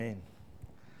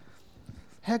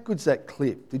How good's that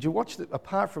clip? Did you watch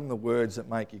apart from the words that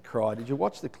make you cry, did you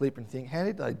watch the clip and think, how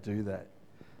did they do that?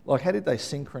 Like, how did they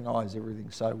synchronise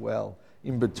everything so well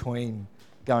in between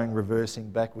reversing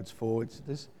backwards, forwards?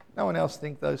 Does no one else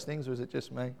think those things, or is it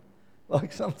just me?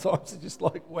 Like, sometimes it's just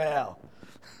like, wow.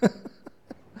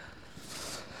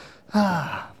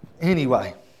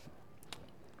 Anyway,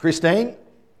 Christine,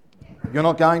 you're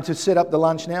not going to set up the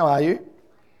lunch now, are you?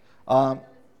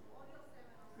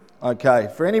 Okay,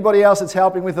 for anybody else that's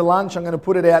helping with the lunch, I'm going to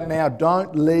put it out now.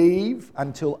 Don't leave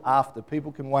until after.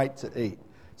 People can wait to eat.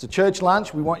 It's a church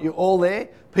lunch. We want you all there.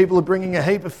 People are bringing a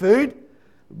heap of food,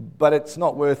 but it's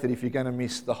not worth it if you're going to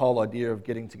miss the whole idea of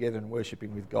getting together and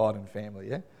worshipping with God and family,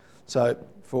 yeah? So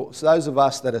for those of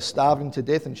us that are starving to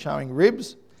death and showing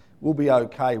ribs, we'll be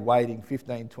okay waiting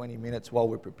 15, 20 minutes while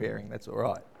we're preparing. That's all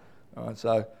right. All right,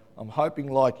 so I'm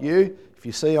hoping like you, if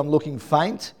you see I'm looking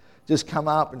faint, just come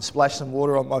up and splash some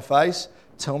water on my face.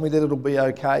 Tell me that it'll be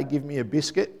okay. Give me a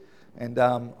biscuit, and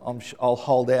I'll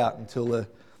hold out until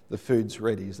the food's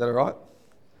ready. Is that all right?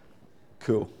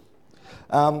 Cool.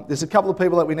 There's a couple of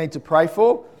people that we need to pray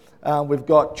for. We've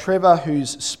got Trevor,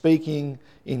 who's speaking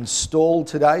in Stall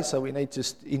today, so we need to,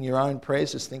 in your own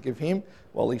prayers, just think of him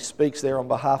while he speaks there on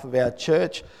behalf of our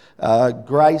church.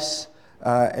 Grace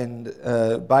and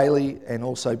Bailey and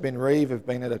also Ben Reeve have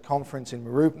been at a conference in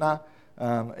Marupna,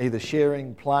 either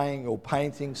sharing, playing or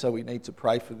painting, so we need to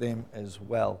pray for them as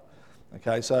well.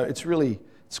 Okay, so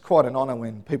it's quite an honour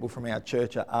when people from our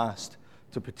church are asked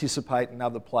to participate in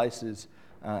other places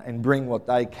and bring what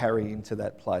they carry into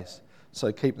that place.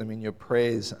 So keep them in your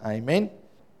prayers, amen.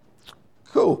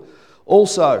 Cool.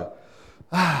 Also,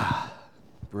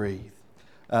 breathe.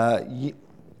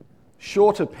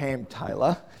 Shorter Pam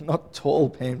Taylor, not tall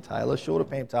Pam Taylor, shorter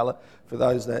Pam Taylor, for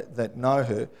those that know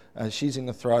her, she's in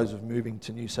the throes of moving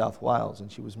to New South Wales,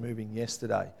 and she was moving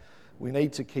yesterday. We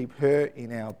need to keep her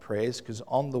in our prayers because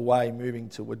on the way moving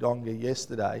to Wodonga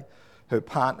yesterday, her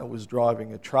partner was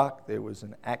driving a truck. There was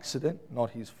an accident,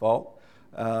 not his fault.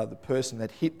 The person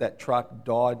that hit that truck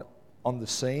died on the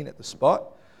scene at the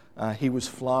spot. He was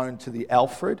flown to the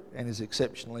Alfred and is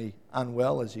exceptionally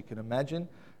unwell, as you can imagine.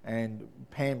 And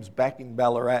Pam's back in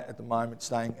Ballarat at the moment,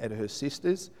 staying at her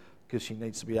sister's because she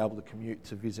needs to be able to commute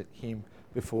to visit him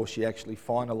before she actually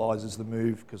finalises the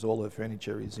move because all her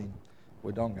furniture is in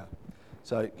Wodonga.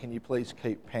 So can you please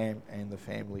keep Pam and the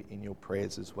family in your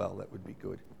prayers as well? That would be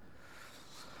good.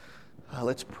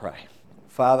 Let's pray.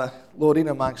 Father, Lord, in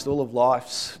amongst all of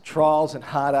life's trials and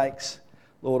heartaches,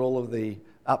 Lord, all of the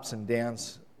ups and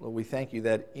downs, Lord, we thank you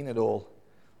that in it all,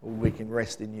 we can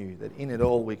rest in you, that in it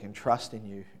all we can trust in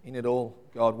you. In it all,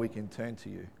 God, we can turn to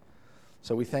you.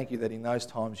 So we thank you that in those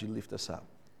times you lift us up.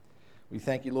 We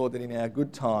thank you, Lord, that in our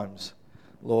good times,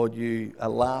 Lord, you are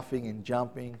laughing and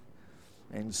jumping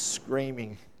and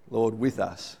screaming, Lord, with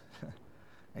us.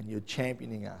 And you're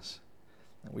championing us.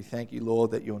 And we thank you, Lord,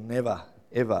 that you're never,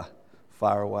 ever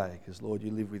far away because, Lord,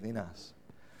 you live within us.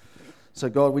 So,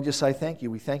 God, we just say thank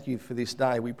you. We thank you for this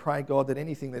day. We pray, God, that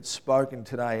anything that's spoken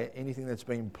today, anything that's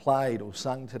been played or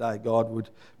sung today, God, would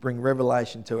bring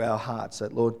revelation to our hearts.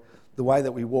 That, Lord, the way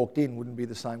that we walked in wouldn't be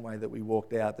the same way that we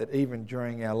walked out. That even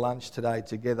during our lunch today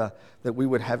together, that we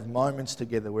would have moments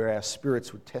together where our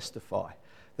spirits would testify.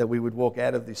 That we would walk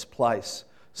out of this place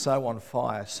so on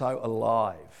fire, so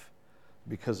alive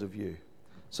because of you.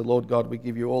 So, Lord God, we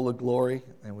give you all the glory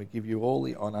and we give you all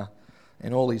the honour.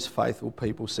 And all his faithful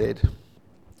people said,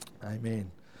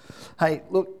 amen. Hey,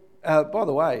 look, by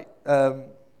the way,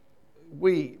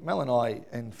 Mel and I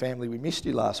and family, we missed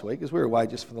you last week as we were away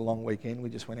just for the long weekend.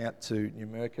 We just went out to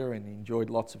Numurkah and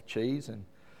enjoyed lots of cheese and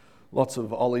lots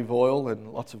of olive oil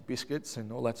and lots of biscuits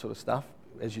and all that sort of stuff,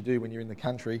 as you do when you're in the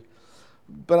country.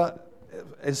 But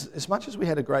as much as we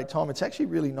had a great time, it's actually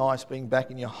really nice being back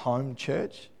in your home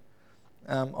church.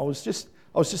 I was just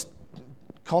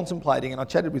contemplating, and I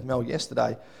chatted with Mel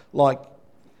yesterday, like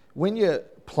when you're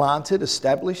planted,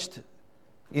 established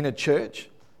in a church,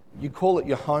 you call it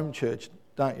your home church,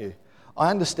 don't you? I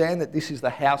understand that this is the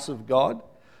house of God,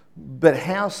 but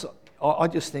house, I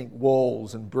just think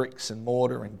walls and bricks and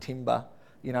mortar and timber,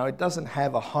 you know, it doesn't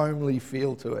have a homely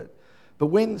feel to it. But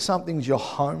when something's your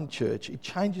home church, it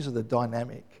changes the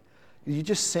dynamic. You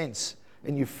just sense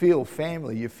and you feel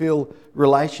family, you feel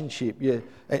relationship,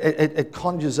 it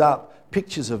conjures up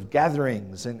pictures of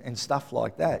gatherings and stuff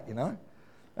like that, you know.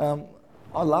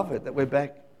 I love it that we're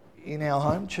back in our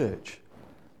home church.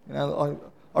 You know,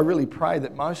 I really pray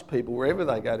that most people, wherever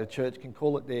they go to church, can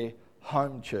call it their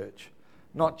home church,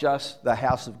 not just the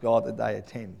house of God that they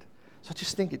attend. So I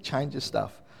just think it changes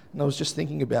stuff. And I was just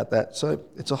thinking about that. So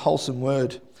it's a wholesome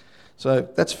word. So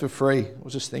that's for free. I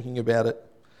was just thinking about it.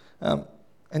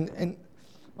 And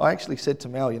I actually said to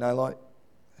Mel, like,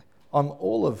 I'm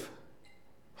all of,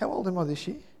 how old am I this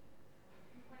year?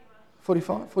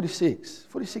 45? 46.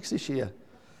 46 this year.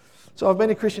 So I've been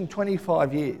a Christian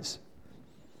 25 years.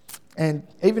 And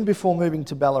even before moving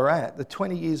to Ballarat, the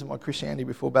 20 years of my Christianity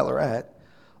before Ballarat,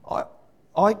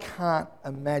 I can't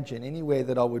imagine anywhere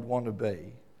that I would want to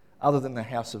be other than the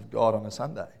house of God on a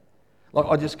Sunday. Like,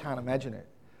 I just can't imagine it.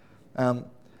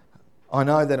 I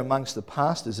know that amongst the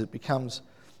pastors it becomes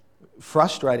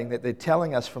frustrating that they're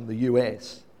telling us from the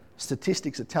US,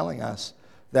 statistics are telling us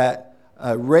that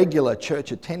a regular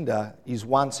church attender is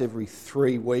once every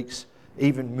 3 weeks,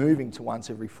 even moving to once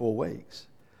every 4 weeks.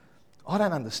 I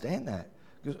don't understand that.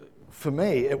 For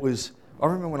me, I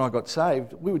remember when I got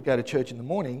saved, we would go to church in the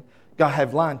morning, go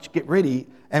have lunch, get ready,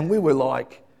 and we were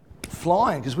like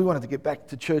flying because we wanted to get back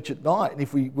to church at night. And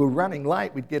if we were running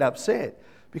late, we'd get upset.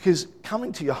 Because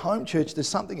coming to your home church, there's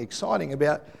something exciting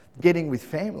about getting with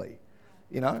family,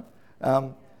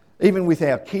 Even with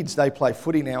our kids, they play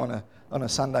footy now on a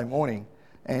Sunday morning.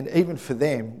 And even for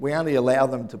them, we only allow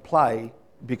them to play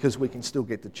because we can still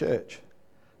get to church.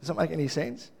 Does that make any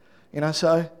sense?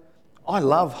 So I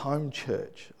love home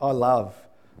church. I love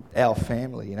our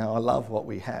family. I love what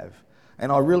we have.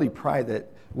 And I really pray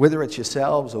that whether it's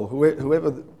yourselves or whoever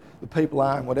the people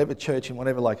are in whatever church, in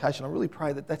whatever location, I really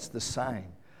pray that that's the same.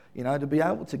 To be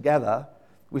able to gather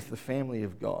with the family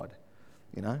of God.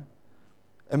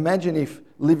 Imagine if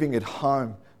living at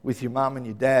home with your mum and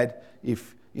your dad,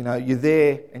 if you're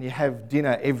there and you have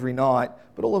dinner every night,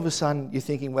 but all of a sudden you're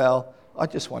thinking, well, I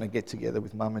just want to get together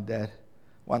with mum and dad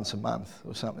once a month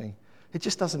or something. It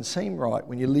just doesn't seem right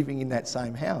when you're living in that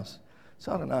same house.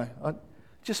 So I don't know.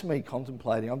 Just me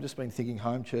contemplating. I've just been thinking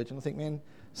home church, and I think, man,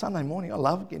 Sunday morning, I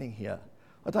love getting here.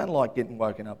 I don't like getting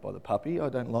woken up by the puppy. I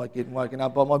don't like getting woken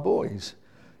up by my boys.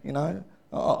 I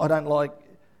don't like,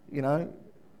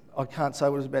 I can't say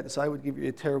what I was about to say. It would give you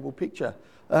a terrible picture.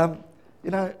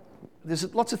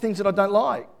 There's lots of things that I don't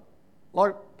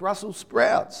like Brussels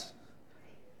sprouts.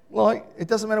 It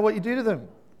doesn't matter what you do to them.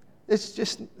 It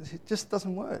just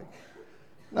doesn't work.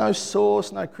 No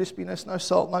sauce, no crispiness, no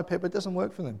salt, no pepper. It doesn't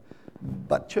work for them.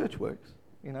 But church works,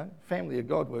 Family of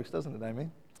God works, doesn't it,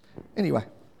 amen? Anyway.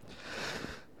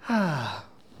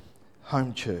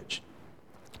 Home church.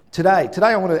 Today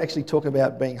I want to actually talk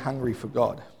about being hungry for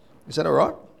God. Is that all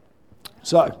right?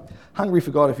 So, hungry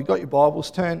for God. If you've got your Bibles,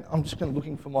 turn. I'm just going to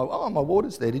looking for my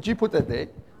water's there. Did you put that there?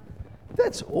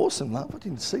 That's awesome, love. I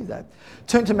didn't see that.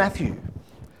 Turn to Matthew.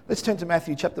 Let's turn to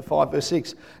Matthew chapter 5, verse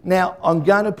 6. Now, I'm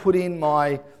going to put in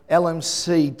my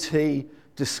LMCT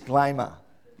disclaimer.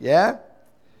 Yeah?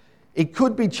 It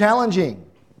could be challenging.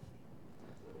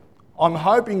 I'm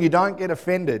hoping you don't get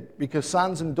offended, because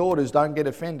sons and daughters don't get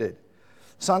offended.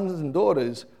 Sons and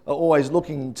daughters are always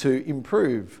looking to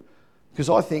improve, because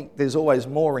I think there's always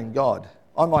more in God.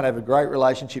 I might have a great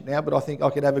relationship now, but I think I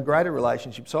could have a greater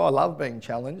relationship. So I love being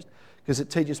challenged because it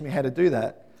teaches me how to do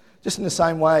that. Just in the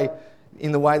same way,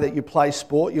 in the way that you play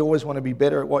sport, you always want to be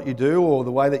better at what you do, or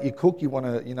the way that you cook, you want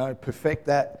to, perfect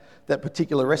that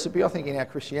particular recipe. I think in our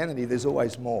Christianity, there's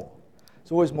always more.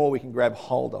 There's always more we can grab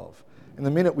hold of. And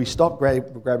the minute we stop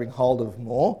grabbing hold of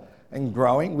more and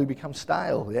growing, we become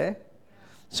stale, yeah?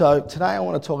 So today I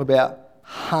want to talk about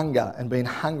hunger and being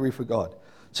hungry for God.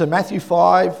 So Matthew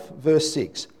 5, verse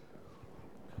 6.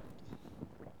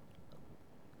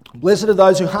 Blessed are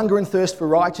those who hunger and thirst for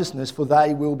righteousness, for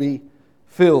they will be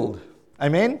filled.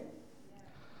 Amen?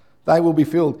 They will be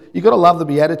filled. You've got to love the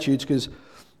Beatitudes, because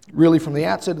really from the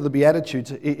outset of the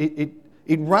Beatitudes,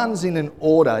 it runs in an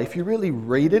order. If you really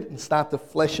read it and start to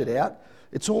flesh it out,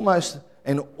 it's almost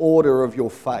an order of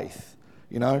your faith.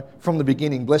 From the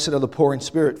beginning, blessed are the poor in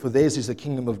spirit, for theirs is the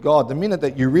kingdom of God. The minute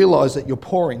that you realise that you're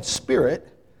poor in spirit,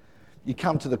 you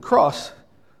come to the cross,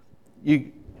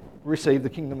 you receive the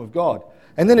kingdom of God.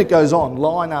 And then it goes on,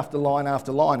 line after line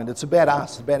after line, and it's about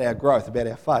us, about our growth, about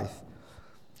our faith.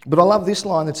 But I love this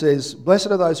line that says, blessed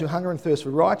are those who hunger and thirst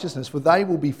for righteousness, for they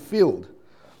will be filled.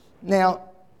 Now,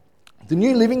 the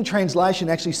New Living Translation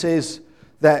actually says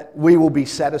that we will be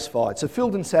satisfied. So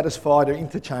filled and satisfied are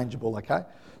interchangeable, okay?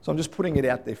 So I'm just putting it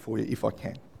out there for you if I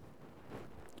can.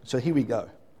 So here we go.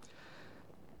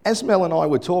 As Mel and I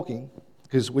were talking,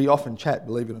 because we often chat,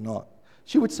 believe it or not,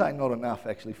 she would say not enough,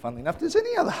 actually, funnily enough. Does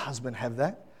any other husband have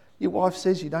that? Your wife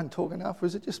says you don't talk enough, or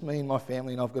is it just me and my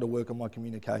family and I've got to work on my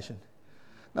communication?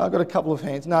 No, I've got a couple of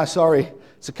hands. No, sorry.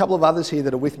 It's a couple of others here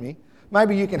that are with me.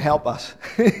 Maybe you can help us.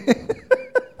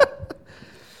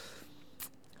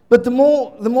 But the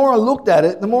more I looked at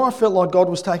it, the more I felt like God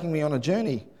was taking me on a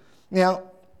journey. Now,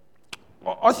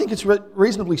 I think it's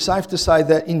reasonably safe to say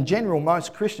that in general,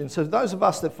 most Christians, so those of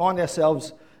us that find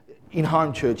ourselves in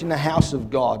home church, in the house of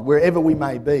God, wherever we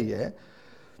may be, yeah,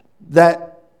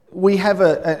 that we have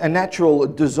a natural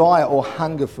desire or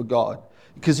hunger for God.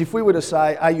 Because if we were to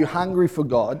say, are you hungry for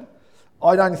God?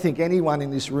 I don't think anyone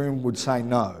in this room would say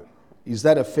no. Is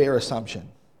that a fair assumption?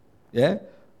 Yeah?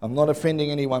 I'm not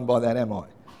offending anyone by that, am I?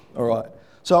 All right.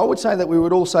 So I would say that we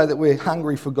would all say that we're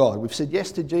hungry for God. We've said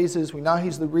yes to Jesus. We know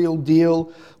he's the real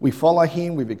deal. We follow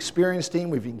him. We've experienced him.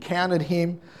 We've encountered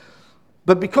him.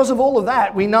 But because of all of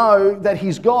that, we know that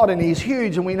he's God and he's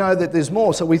huge, and we know that there's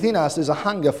more. So within us, there's a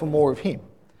hunger for more of him.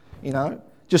 You know,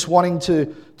 just wanting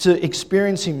to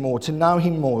experience him more, to know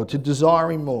him more, to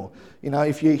desire him more. You know,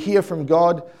 if you hear from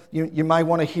God, you may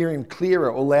want to hear him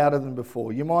clearer or louder than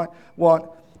before. You might want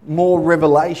more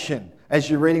revelation as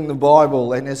you're reading the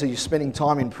Bible and as you're spending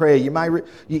time in prayer. You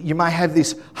may have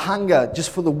this hunger just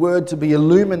for the word to be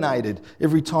illuminated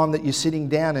every time that you're sitting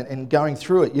down and going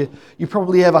through it. You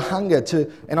probably have a hunger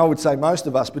to, and I would say most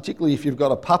of us, particularly if you've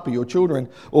got a puppy or children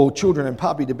and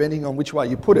puppy, depending on which way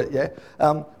you put it, yeah.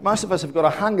 Most of us have got a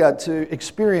hunger to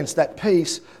experience that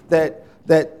peace that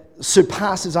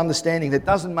surpasses understanding, that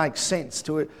doesn't make sense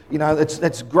to it. You know,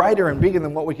 that's greater and bigger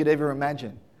than what we could ever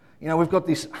imagine. You know, we've got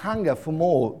this hunger for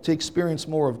more, to experience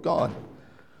more of God.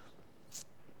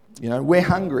 You know, we're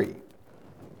hungry.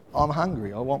 I'm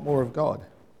hungry. I want more of God.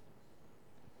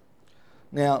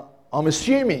 Now, I'm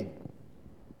assuming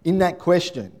in that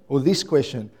question, or this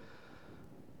question,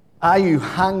 are you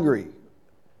hungry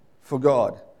for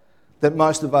God? That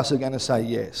most of us are going to say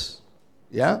yes.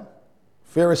 Yeah?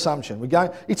 Fair assumption.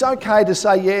 It's okay to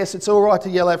say yes. It's all right to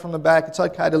yell out from the back. It's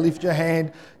okay to lift your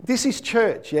hand. This is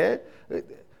church, yeah?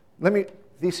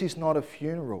 This is not a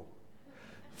funeral.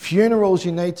 Funerals,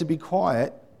 you need to be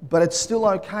quiet, but it's still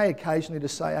okay occasionally to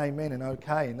say amen and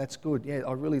okay, and that's good. Yeah,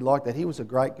 I really like that. He was a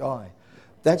great guy.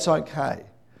 That's okay.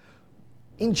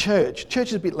 In church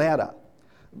is a bit louder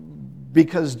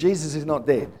because Jesus is not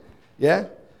dead. Yeah?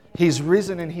 He's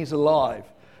risen and he's alive.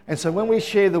 And so when we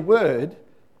share the word,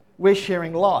 we're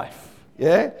sharing life.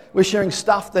 Yeah? We're sharing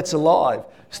stuff that's alive.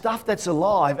 Stuff that's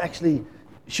alive actually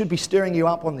should be stirring you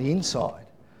up on the inside.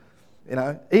 You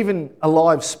know, even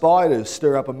alive spiders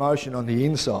stir up emotion on the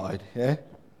inside, yeah?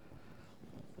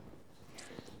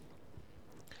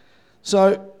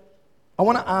 So, I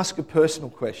want to ask a personal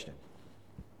question.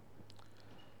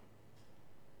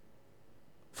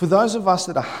 For those of us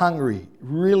that are hungry,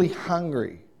 really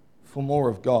hungry for more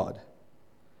of God,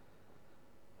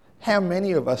 how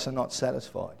many of us are not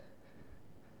satisfied?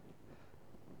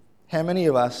 How many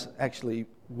of us actually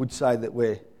would say that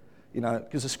we're, you know,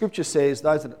 because the scripture says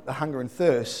those that hunger and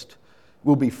thirst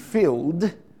will be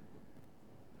filled.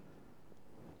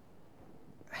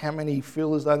 How many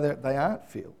feel as though they aren't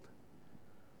filled?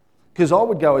 Because I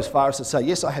would go as far as to say,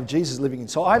 yes, I have Jesus living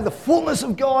inside. I have the fullness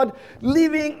of God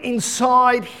living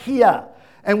inside here.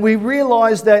 And we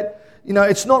realise that, you know,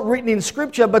 it's not written in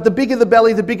scripture, but the bigger the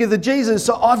belly, the bigger the Jesus.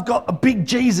 So I've got a big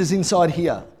Jesus inside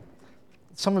here.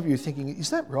 Some of you are thinking, is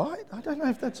that right? I don't know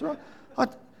if that's right.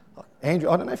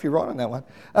 Andrew, I don't know if you're right on that one.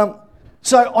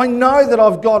 So I know that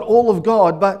I've got all of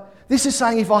God, but this is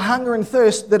saying if I hunger and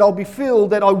thirst, that I'll be filled,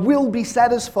 that I will be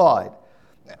satisfied.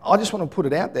 I just want to put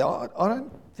it out there. I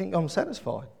don't think I'm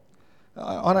satisfied.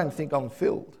 I don't think I'm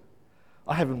filled.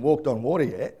 I haven't walked on water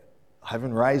yet. I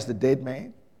haven't raised a dead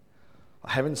man.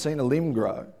 I haven't seen a limb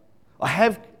grow. I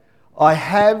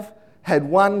have had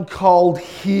one cold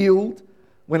healed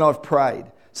when I've prayed.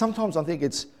 Sometimes I think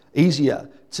it's easier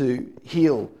to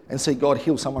heal and see God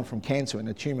heal someone from cancer and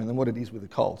a tumour than what it is with a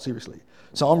cold, seriously.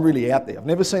 So I'm really out there. I've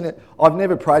never seen it. I've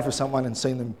never prayed for someone and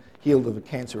seen them healed of a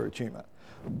cancer or a tumour,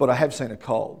 but I have seen a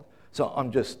cold. So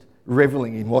I'm just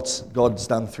reveling in what God's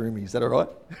done through me. Is that all right?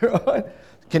 Right?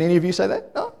 Can any of you say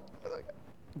that? No?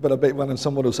 But I bet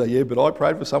someone will say, yeah, but I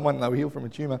prayed for someone and they were healed from a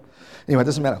tumour. Anyway, it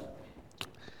doesn't matter.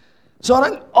 So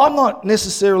I'm not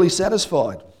necessarily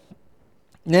satisfied.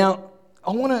 Now,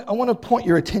 I want to point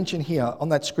your attention here on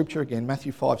that scripture again,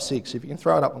 Matthew 5:6. If you can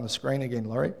throw it up on the screen again,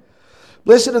 Laurie.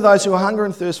 Blessed are those who hunger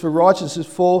and thirst for righteousness,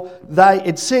 for they,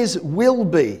 it says, will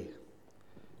be.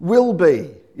 Will be,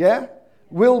 yeah?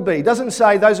 Will be. It doesn't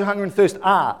say those who hunger and thirst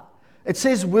are. It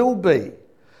says will be.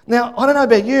 Now, I don't know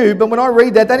about you, but when I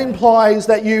read that, that implies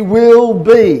that you will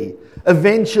be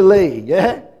eventually,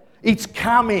 yeah? It's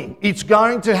coming. It's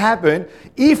going to happen.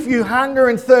 If you hunger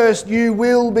and thirst, you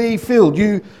will be filled.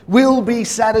 You will be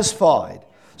satisfied.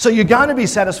 So you're going to be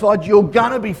satisfied. You're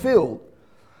going to be filled.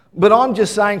 But I'm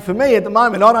just saying for me at the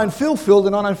moment, I don't feel filled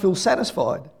and I don't feel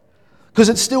satisfied because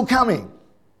it's still coming.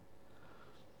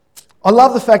 I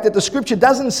love the fact that the scripture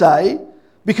doesn't say,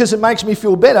 because it makes me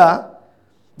feel better,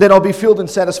 that I'll be filled and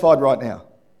satisfied right now.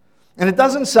 And it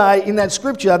doesn't say in that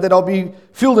scripture that I'll be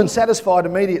filled and satisfied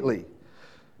immediately.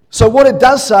 So what it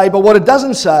does say, but what it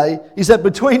doesn't say, is that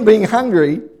between being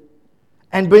hungry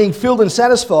and being filled and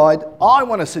satisfied, I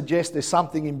want to suggest there's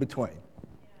something in between.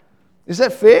 Is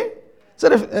that fair? Is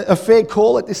that a fair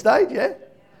call at this stage? Yeah?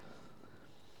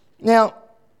 Now,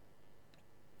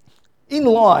 in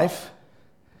life,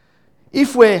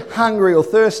 if we're hungry or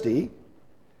thirsty,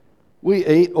 we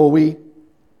eat or we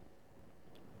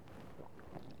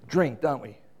drink, don't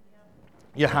we?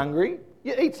 You're hungry,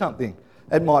 you eat something.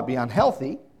 It might be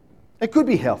unhealthy, it could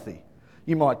be healthy.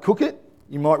 You might cook it,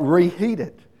 you might reheat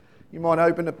it, you might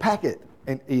open a packet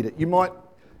and eat it.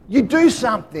 You do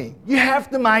something. You have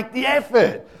to make the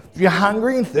effort. If you're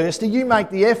hungry and thirsty, you make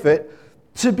the effort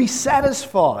to be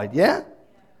satisfied, yeah?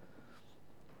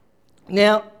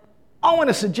 Now, I want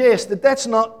to suggest that that's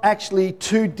not actually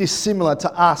too dissimilar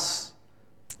to us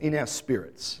in our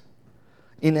spirits,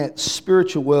 in our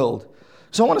spiritual world.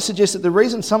 So I want to suggest that the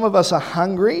reason some of us are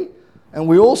hungry, and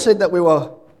we all said that we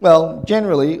were, well,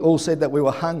 generally all said that we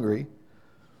were hungry,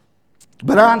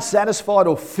 but aren't satisfied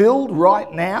or filled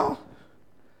right now,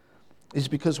 is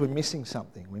because we're missing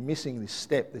something. We're missing this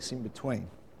step, this in between.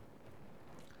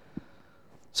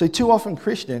 So too often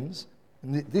Christians,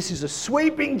 and this is a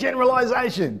sweeping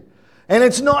generalization, and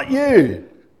it's not you,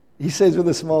 he says with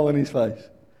a smile on his face.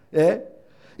 Yeah?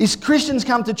 Is Christians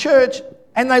come to church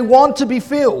and they want to be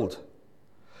filled.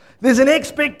 There's an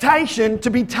expectation to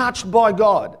be touched by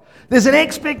God. There's an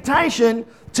expectation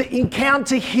to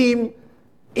encounter Him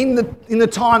in the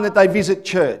time that they visit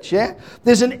church, yeah?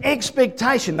 There's an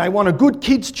expectation. They want a good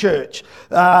kids' church.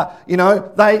 They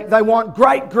want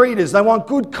great greeters. They want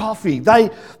good coffee. They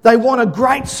want a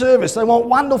great service. They want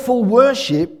wonderful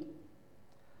worship.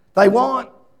 They want,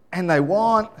 and they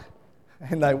want,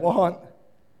 and they want,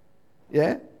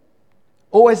 yeah?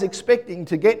 Always expecting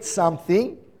to get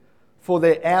something for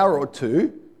their hour or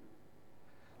two.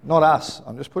 Not us.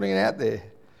 I'm just putting it out there.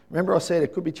 Remember I said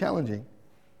it could be challenging.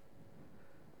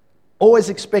 Always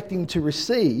expecting to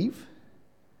receive.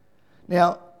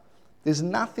 Now, there's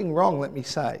nothing wrong, let me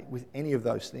say, with any of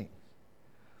those things.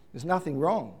 There's nothing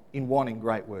wrong in wanting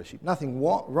great worship. Nothing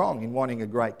wrong in wanting a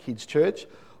great kids' church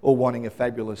or wanting a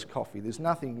fabulous coffee. There's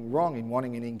nothing wrong in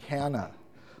wanting an encounter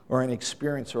or an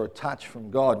experience or a touch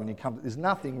from God when you come. There's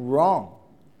nothing wrong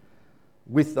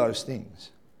with those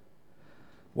things.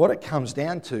 What it comes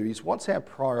down to is, what's our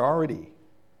priority?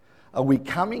 Are we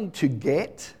coming to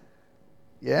get?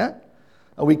 Yeah?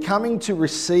 Are we coming to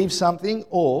receive something,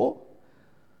 or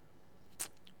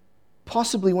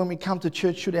possibly when we come to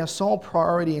church, should our sole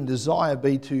priority and desire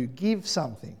be to give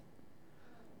something?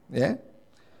 Yeah?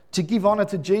 To give honour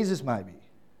to Jesus maybe.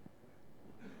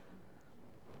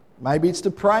 Maybe it's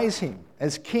to praise Him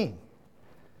as King.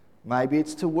 Maybe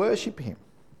it's to worship Him,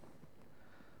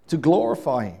 to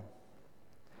glorify Him.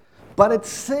 But it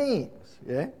seems,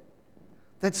 yeah,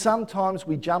 that sometimes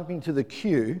we jump into the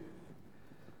queue,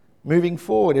 moving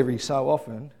forward every so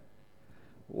often,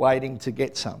 waiting to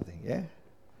get something, yeah?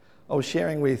 I was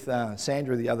sharing with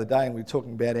Sandra the other day, and we were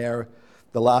talking about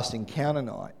the last encounter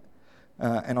night.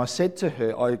 And I said to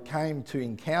her, I came to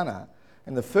encounter,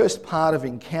 and the first part of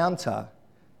encounter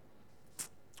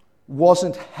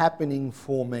wasn't happening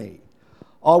for me.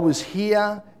 I was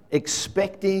here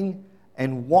expecting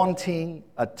and wanting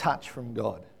a touch from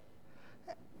God.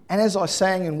 And as I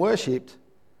sang and worshipped,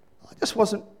 I just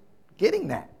wasn't getting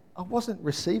that. I wasn't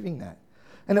receiving that.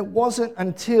 And it wasn't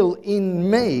until in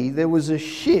me there was a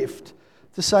shift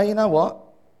to say, you know what?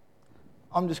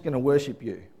 I'm just going to worship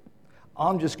you.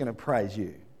 I'm just going to praise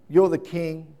you. You're the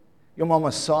King. You're my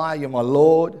Messiah. You're my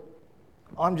Lord.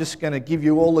 I'm just going to give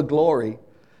you all the glory.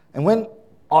 And when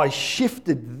I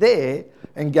shifted there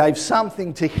and gave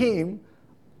something to Him,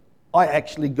 I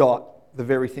actually got the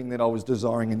very thing that I was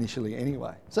desiring initially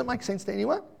anyway. Does that make sense to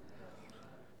anyone?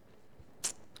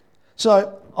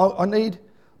 So I need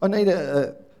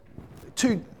the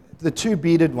two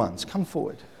bearded ones. Come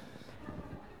forward.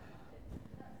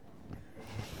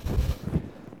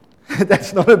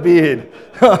 That's not a beard.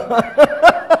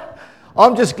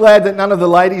 I'm just glad that none of the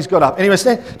ladies got up. Anyway,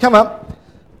 come up.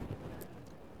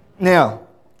 Now,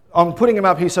 I'm putting them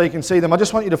up here so you can see them. I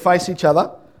just want you to face each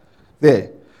other.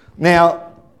 There.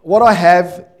 Now, what I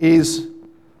have is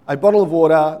a bottle of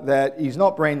water that is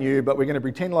not brand new, but we're going to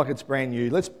pretend like it's brand new.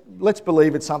 Let's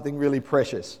believe it's something really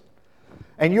precious.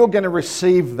 And you're going to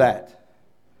receive that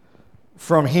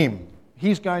from Him.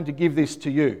 He's going to give this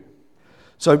to you.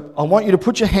 So I want you to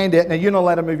put your hand out. Now, you're not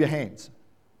allowed to move your hands.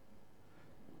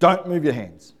 Don't move your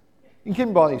hands. You can keep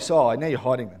them by your side. Now you're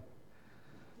hiding them.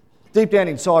 Deep down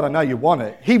inside, I know you want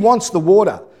it. He wants the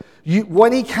water.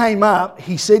 When he came up,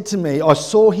 he said to me, I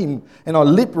saw him and I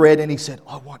lip read and he said,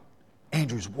 I want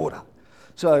Andrew's water.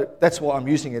 So that's why I'm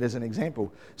using it as an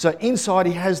example. So inside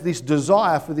he has this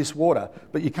desire for this water,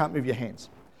 but you can't move your hands.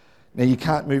 Now you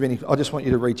can't move any. I just want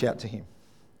you to reach out to him.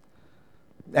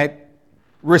 And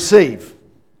receive.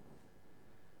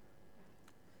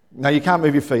 No, you can't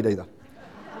move your feet either.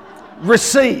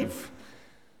 Receive.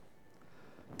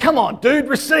 Come on, dude,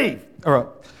 receive. All right,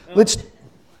 let's...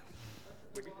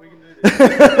 We can do this.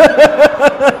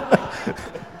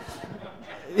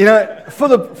 You know, for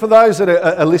those that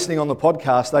are listening on the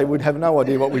podcast, they would have no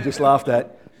idea what we just laughed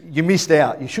at. You missed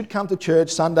out. You should come to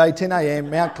church Sunday, 10 a.m,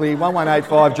 Mount Clear,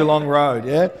 1185 Geelong Road,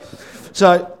 yeah?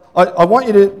 So I want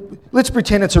you to... Let's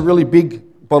pretend it's a really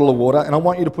big bottle of water, and I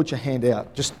want you to put your hand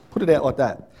out. Just put it out like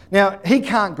that. Now, he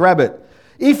can't grab it.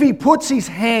 If he puts his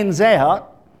hands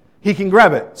out, he can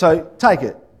grab it. So take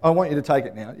it. I want you to take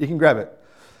it now. You can grab it.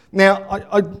 Now,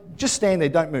 I just stand there.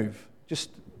 Don't move.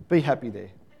 Just be happy there.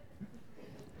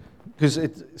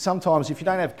 Because sometimes if you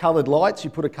don't have coloured lights,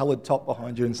 you put a coloured top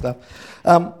behind you and stuff.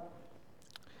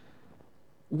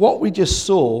 What we just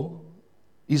saw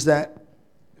is that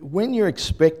when you're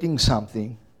expecting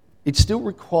something, it still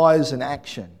requires an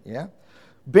action, yeah?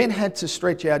 Ben had to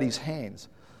stretch out his hands,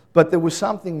 but there was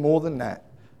something more than that.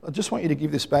 I just want you to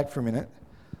give this back for a minute,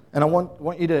 and I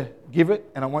want you to give it,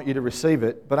 and I want you to receive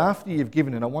it, but after you've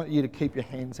given it, I want you to keep your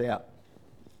hands out.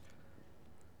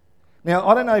 Now,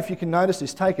 I don't know if you can notice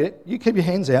this. Take it. You keep your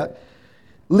hands out.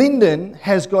 Lyndon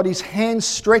has got his hands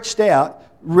stretched out,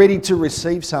 ready to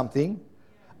receive something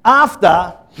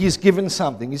after he's given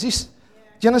something. Do you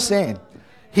understand?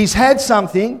 He's had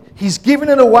something, he's given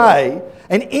it away,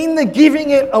 and in the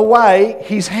giving it away,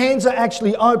 his hands are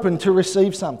actually open to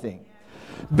receive something.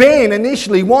 Ben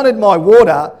initially wanted my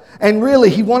water, and really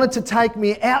he wanted to take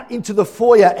me out into the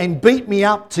foyer and beat me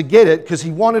up to get it because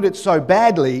he wanted it so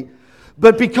badly.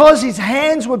 But because his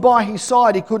hands were by his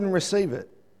side, he couldn't receive it.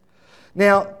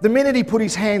 Now, the minute he put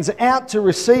his hands out to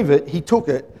receive it, he took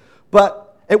it.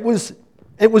 But it was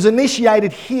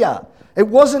initiated here. It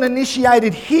wasn't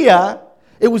initiated here.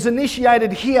 It was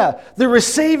initiated here. The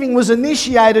receiving was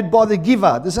initiated by the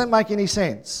giver. Does that make any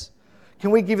sense?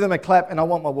 Can we give them a clap? And I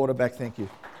want my water back. Thank you.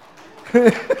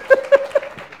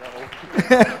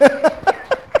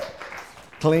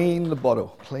 Clean the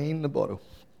bottle. Clean the bottle.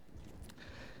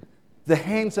 The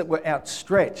hands that were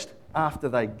outstretched after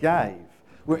they gave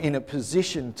were in a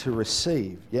position to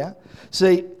receive, yeah?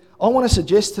 See, I want to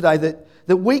suggest today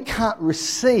that we can't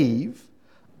receive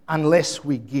unless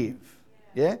we give,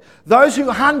 yeah? Those who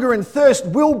hunger and thirst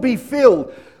will be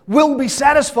filled, will be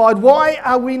satisfied. Why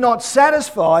are we not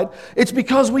satisfied? It's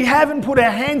because we haven't put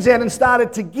our hands out and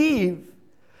started to give.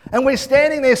 And we're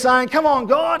standing there saying, come on,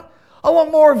 God, I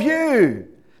want more of you.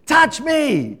 Touch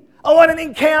me. I want an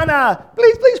encounter.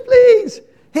 Please, please, please.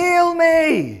 Heal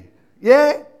me.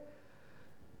 Yeah?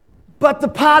 But the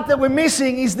part that we're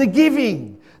missing is the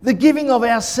giving of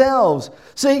ourselves.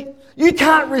 See, you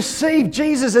can't receive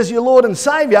Jesus as your Lord and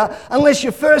Saviour unless you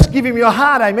first give Him your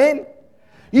heart, amen?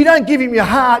 You don't give Him your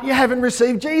heart, you haven't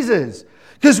received Jesus.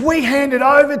 Because we hand it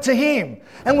over to Him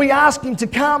and we ask Him to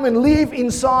come and live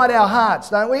inside our hearts,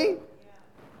 don't we?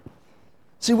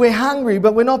 See, we're hungry,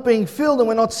 but we're not being filled and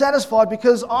we're not satisfied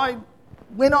because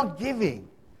we're not giving.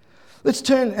 Let's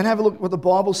turn and have a look at what the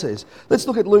Bible says. Let's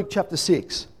look at Luke chapter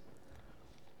 6.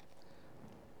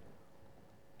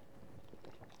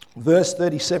 Verse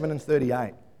 37 and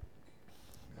 38.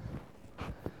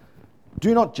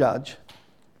 Do not judge,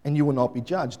 and you will not be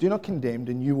judged. Do not condemn,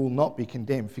 and you will not be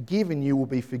condemned. Forgive, and you will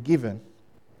be forgiven.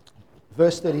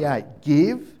 Verse 38.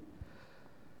 Give,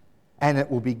 and it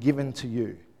will be given to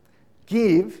you.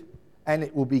 Give, and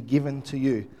it will be given to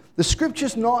you. The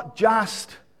Scripture's not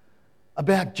just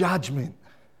about judgment.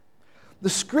 The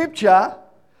Scripture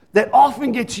that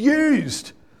often gets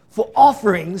used for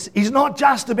offerings is not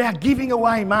just about giving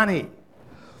away money.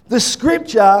 The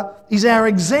Scripture is our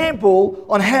example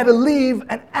on how to live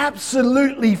an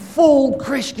absolutely full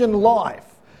Christian life.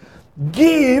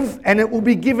 Give, and it will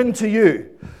be given to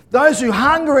you. Those who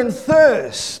hunger and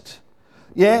thirst,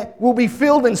 will be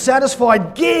filled and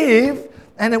satisfied. Give,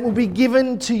 and it will be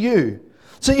given to you.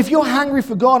 So if you're hungry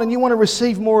for God and you want to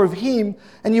receive more of Him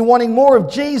and you're wanting more of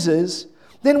Jesus,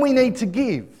 then we need to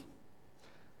give.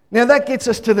 Now that gets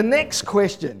us to the next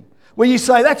question, where you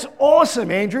say, that's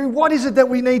awesome, Andrew. What is it that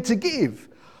we need to give?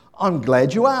 I'm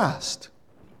glad you asked.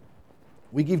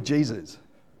 We give Jesus.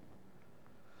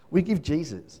 We give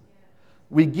Jesus.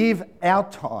 We give our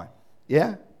time,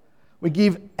 yeah? We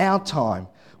give our time.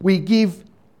 We give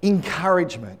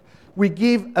encouragement. We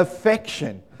give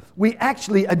affection. We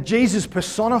actually are Jesus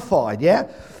personified, yeah?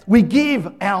 We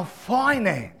give our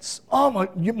finance. Oh,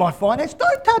 my finance?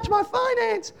 Don't touch my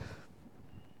finance.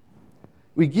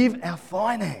 We give our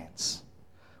finance.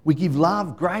 We give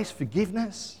love, grace,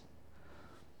 forgiveness.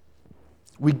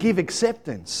 We give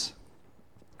acceptance.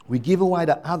 We give away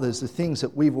to others the things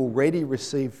that we've already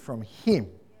received from Him.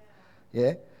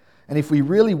 Yeah? And if we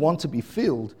really want to be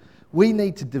filled, we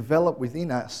need to develop within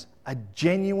us a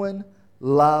genuine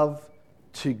love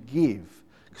to give.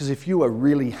 Because if you are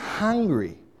really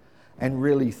hungry and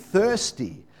really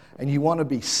thirsty and you want to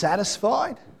be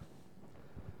satisfied,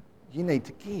 you need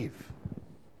to give.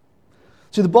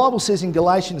 So the Bible says in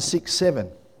Galatians 6:7,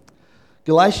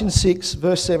 Galatians 6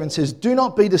 verse 7 says, "Do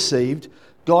not be deceived,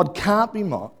 God can't be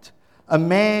mocked. A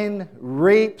man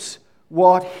reaps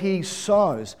what he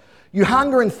sows." You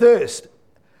hunger and thirst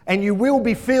and you will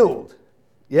be filled.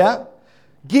 Yeah?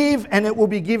 Give and it will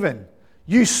be given.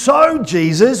 You sow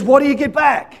Jesus, what do you get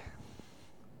back?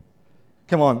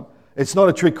 Come on, it's not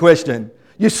a trick question.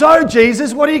 You sow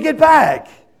Jesus, what do you get back?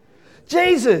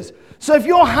 Jesus. So if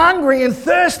you're hungry and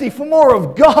thirsty for more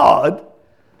of God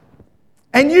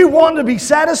and you want to be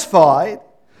satisfied,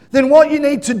 then what you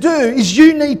need to do is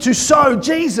you need to sow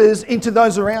Jesus into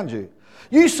those around you.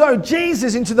 You sow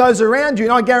Jesus into those around you,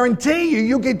 and I guarantee you,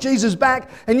 you'll get Jesus back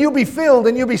and you'll be filled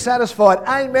and you'll be satisfied.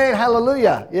 Amen,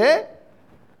 hallelujah. Yeah?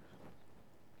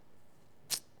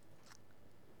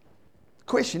 The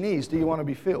question is, do you want to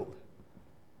be filled?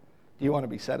 Do you want to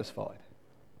be satisfied?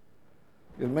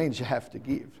 It means you have to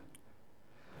give.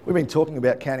 We've been talking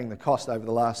about counting the cost over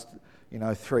the last,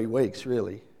 3 weeks,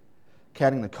 really.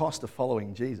 Counting the cost of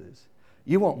following Jesus.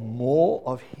 You want more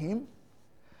of Him?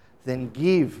 Then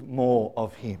give more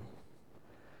of Him.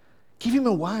 Give Him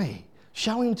away.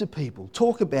 Show Him to people.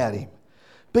 Talk about Him.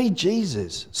 Be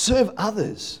Jesus. Serve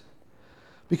others.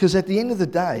 Because at the end of the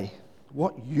day,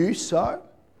 what you sow,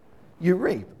 you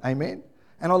reap. Amen?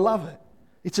 And I love it.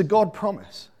 It's a God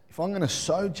promise. If I'm going to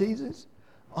sow Jesus,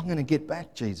 I'm going to get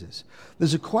back Jesus.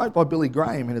 There's a quote by Billy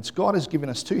Graham, and it's, "God has given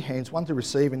us two hands, one to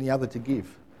receive and the other to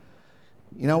give."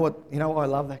 You know what? You know why I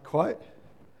love that quote?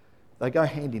 They go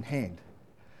hand in hand.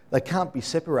 They can't be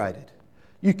separated.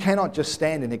 You cannot just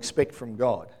stand and expect from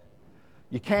God.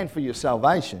 You can for your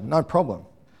salvation, no problem.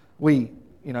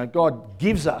 God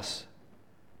gives us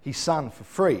His Son for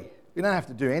free. We don't have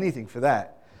to do anything for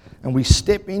that. And we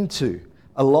step into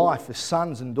a life as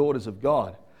sons and daughters of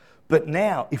God. But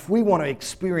now, if we want to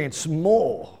experience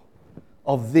more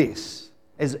of this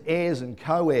as heirs and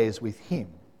co-heirs with Him,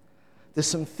 there's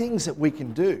some things that we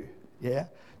can do, yeah,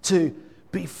 to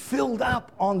be filled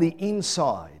up on the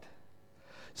inside.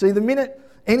 See, the minute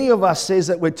any of us says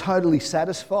that we're totally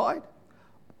satisfied,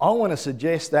 I want to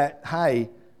suggest that, hey,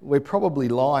 we're probably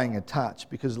lying a touch,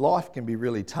 because life can be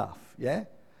really tough, yeah?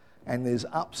 And there's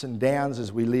ups and downs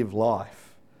as we live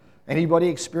life. Anybody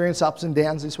experience ups and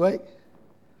downs this week?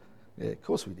 Yeah, of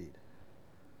course we did.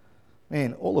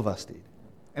 Man, all of us did.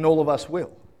 And all of us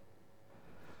will.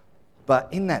 But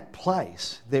in that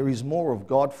place, there is more of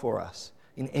God for us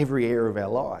in every area of our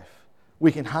life.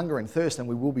 We can hunger and thirst and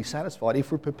we will be satisfied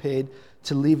if we're prepared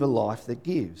to live a life that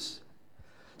gives.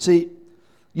 See,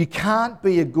 you can't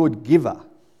be a good giver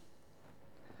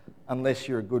unless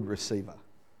you're a good receiver.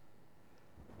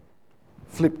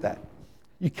 Flip that.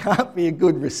 You can't be a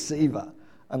good receiver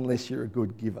unless you're a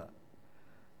good giver.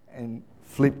 And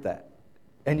flip that.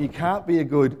 And you can't be a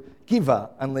good giver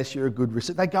unless you're a good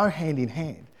receiver. They go hand in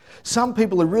hand. Some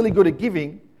people are really good at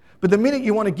giving, but the minute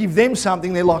you want to give them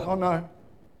something, they're like, "Oh no.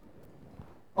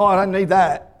 Oh, I don't need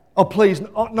that. Oh, please.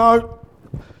 Oh, no.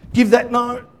 Give that.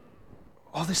 No.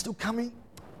 Oh, they're still coming."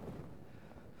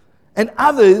 And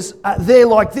others are there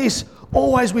like this,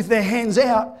 always with their hands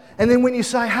out. And then when you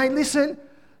say, "Hey, listen,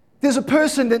 there's a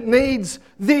person that needs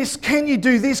this. Can you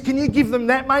do this? Can you give them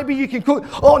that? Maybe you can cook."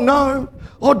 "Oh, no.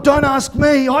 Oh, don't ask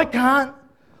me. I can't.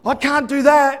 I can't do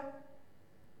that."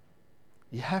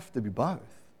 You have to be both.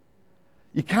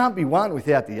 You can't be one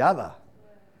without the other.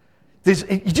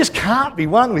 You just can't be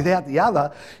one without the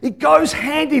other. It goes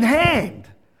hand in hand.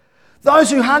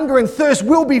 Those who hunger and thirst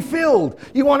will be filled.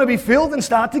 You want to be filled, and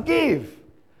start to give.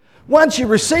 Once you're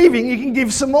receiving, you can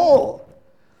give some more.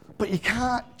 But you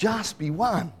can't just be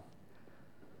one.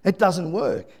 It doesn't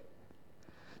work.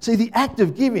 See, the act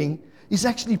of giving is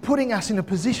actually putting us in a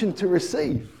position to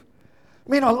receive.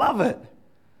 Man, I love it.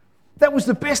 That was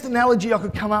the best analogy I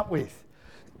could come up with.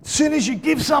 As soon as you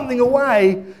give something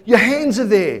away, your hands are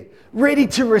there, ready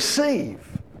to receive.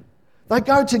 They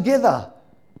go together.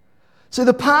 So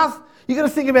the path, you've got to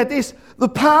think about this, the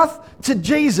path to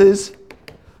Jesus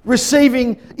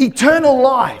receiving eternal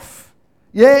life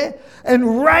Yeah?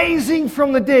 And raising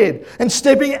from the dead and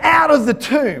stepping out of the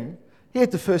tomb, he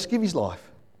had to first give his life.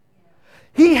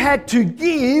 He had to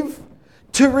give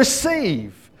to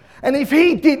receive. And if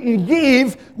he didn't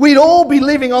give, we'd all be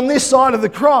living on this side of the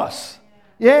cross.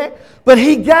 Yeah? But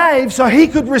he gave so he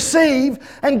could receive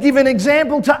and give an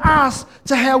example to us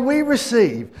to how we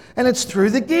receive. And it's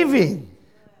through the giving.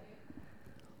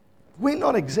 We're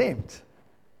not exempt.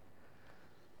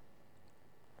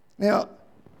 Now,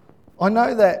 I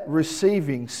know that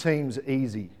receiving seems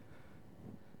easy.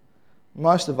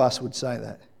 Most of us would say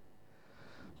that.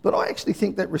 But I actually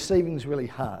think that receiving is really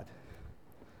hard.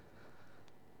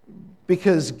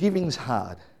 Because giving's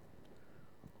hard.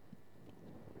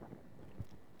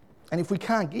 And if we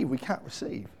can't give, we can't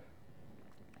receive.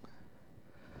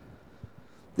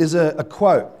 There's a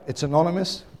quote, it's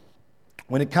anonymous.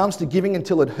 When it comes to giving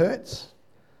until it hurts,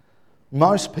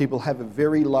 most people have a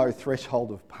very low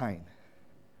threshold of pain.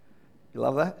 You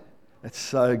love that? That's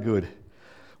so good.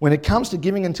 When it comes to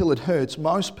giving until it hurts,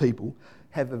 most people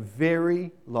have a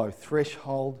very low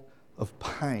threshold of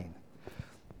pain.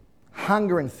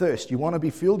 Hunger and thirst. You want to be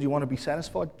filled? You want to be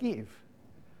satisfied? Give.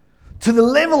 To the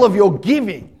level of your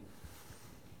giving.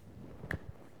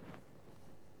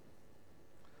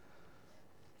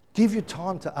 Give your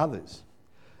time to others,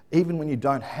 even when you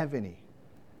don't have any.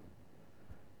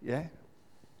 Yeah?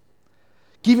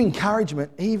 Give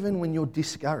encouragement even when you're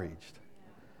discouraged.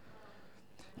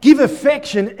 Give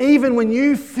affection even when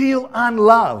you feel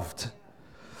unloved.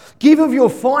 Give of your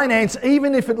finance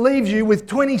even if it leaves you with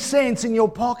 20 cents in your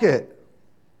pocket.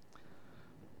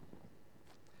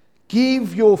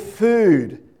 Give your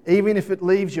food even if it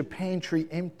leaves your pantry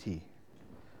empty.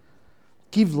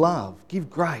 Give love, give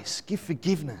grace, give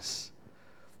forgiveness.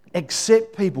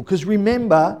 Accept people, because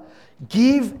remember,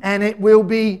 give and it will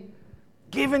be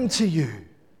given to you.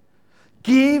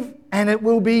 Give and it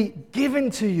will be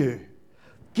given to you.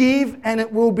 Give and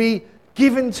it will be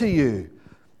given to you.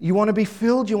 You want to be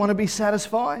filled? You want to be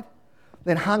satisfied?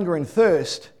 Then hunger and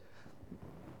thirst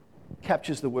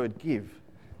captures the word give.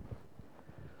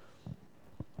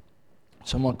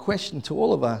 So my question to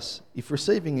all of us, if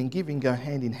receiving and giving go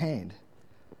hand in hand,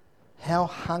 how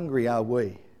hungry are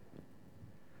we?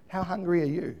 How hungry are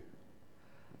you?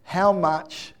 How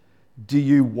much do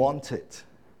you want it?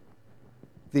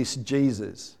 This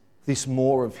Jesus, this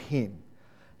more of him.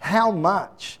 How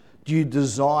much do you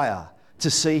desire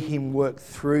to see him work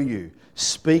through you,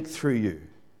 speak through you,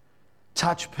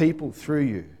 touch people through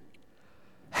you?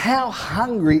 How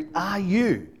hungry are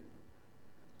you?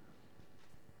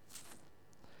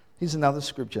 Here's another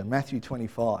scripture, Matthew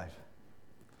 25.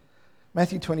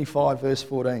 Matthew 25, verse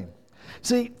 14.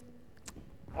 See,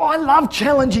 I love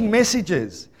challenging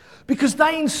messages because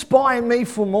they inspire me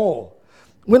for more.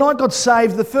 When I got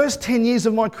saved, the first 10 years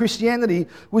of my Christianity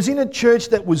was in a church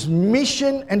that was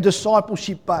mission and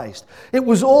discipleship based. It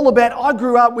was all about, I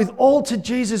grew up with all to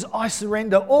Jesus I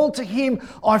surrender, all to him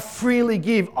I freely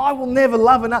give. I will never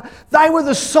love enough. They were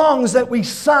the songs that we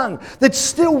sung that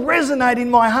still resonate in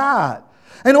my heart.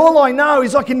 And all I know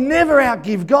is I can never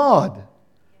outgive God.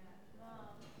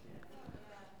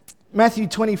 Matthew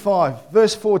 25,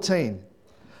 verse 14.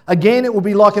 Again, it will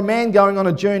be like a man going on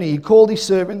a journey. He called his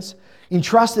servants,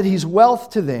 entrusted his wealth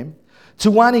to them.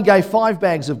 To one he gave 5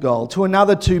 bags of gold, to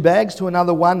another 2 bags, to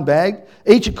another 1 bag,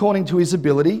 each according to his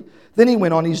ability. Then he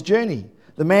went on his journey.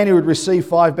 The man who had received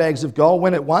 5 bags of gold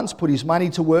went at once, put his money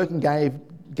to work and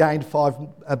gained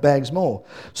 5 bags more.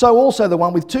 So also the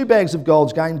one with 2 bags of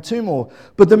gold gained 2 more.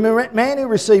 But the man who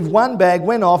received 1 bag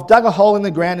went off, dug a hole in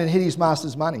the ground and hid his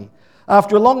master's money.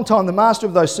 After a long time, the master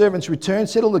of those servants returned,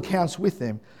 settled accounts with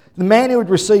them. The man who had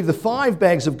received the 5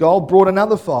 bags of gold brought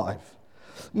another 5.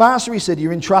 Master, he said, you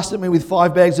entrusted me with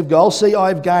 5 bags of gold. See, I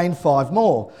have gained 5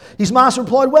 more. His master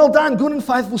replied, well done, good and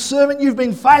faithful servant. You've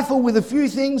been faithful with a few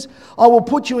things. I will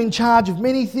put you in charge of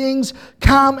many things.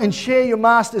 Come and share your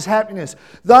master's happiness.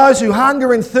 Those who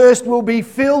hunger and thirst will be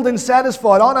filled and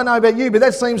satisfied. I don't know about you, but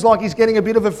that seems like he's getting a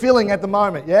bit of a filling at the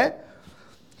moment, yeah?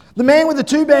 The man with the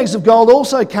 2 bags of gold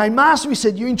also came. Master, he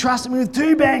said, you entrusted me with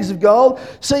 2 bags of gold.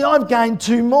 See, I've gained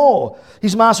 2 more.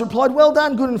 His master replied, well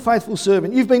done, good and faithful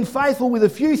servant. You've been faithful with a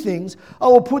few things. I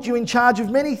will put you in charge of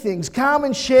many things. Come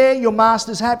and share your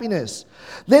master's happiness.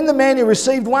 Then the man who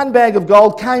received 1 bag of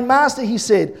gold came. Master, he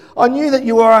said, I knew that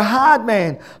you are a hard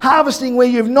man, harvesting where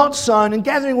you've not sown and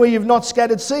gathering where you've not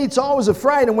scattered seed. So I was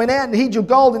afraid and went out and hid your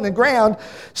gold in the ground.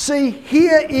 See,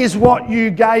 here is what you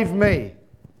gave me.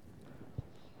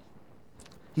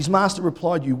 His master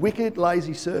replied, you wicked,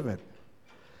 lazy servant.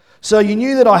 So you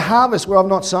knew that I harvest where I've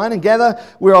not sown and gather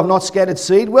where I've not scattered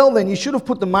seed? Well then, you should have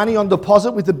put the money on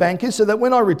deposit with the bankers so that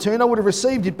when I return I would have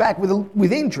received it back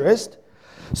with interest.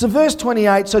 So verse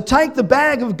 28, so take the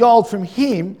bag of gold from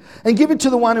him and give it to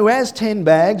the one who has 10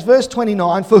 bags. Verse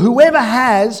 29, for whoever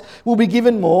has will be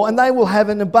given more, and they will have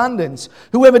an abundance.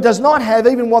 Whoever does not have,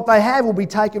 even what they have will be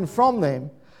taken from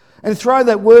them. And throw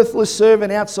that worthless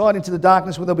servant outside into the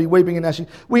darkness where there'll be weeping and gnashing.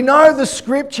 We know the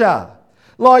scripture.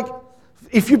 Like,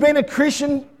 if you've been a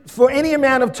Christian for any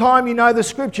amount of time, you know the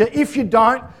scripture. If you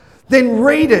don't, then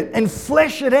read it and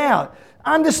flesh it out.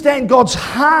 Understand God's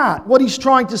heart, what he's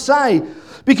trying to say.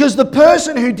 Because the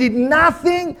person who did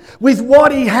nothing with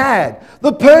what he had,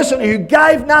 the person who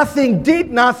gave nothing,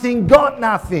 did nothing, got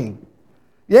nothing.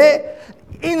 Yeah?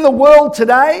 In the world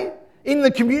today, in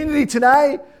the community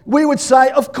today, we would say,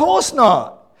 of course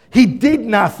not. He did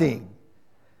nothing.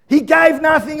 He gave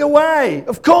nothing away.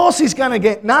 Of course he's going to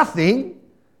get nothing.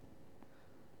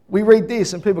 We read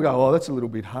this and people go, oh, that's a little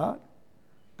bit hard.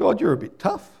 God, you're a bit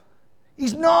tough.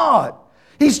 He's not.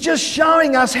 He's just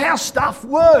showing us how stuff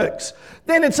works.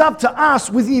 Then it's up to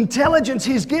us with the intelligence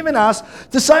he's given us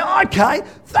to say, okay,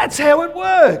 that's how it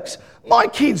works. My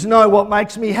kids know what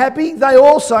makes me happy. They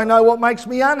also know what makes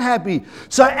me unhappy.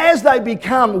 So as they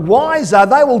become wiser,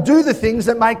 they will do the things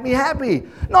that make me happy.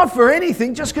 Not for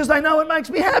anything, just because they know it makes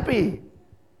me happy.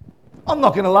 I'm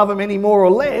not going to love them any more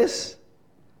or less.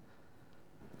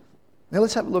 Now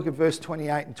let's have a look at verse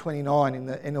 28 and 29 in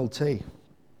the NLT.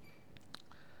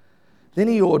 Then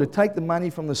he ordered, take the money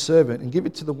from the servant and give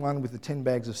it to the one with the 10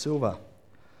 bags of silver.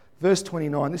 Verse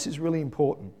 29, this is really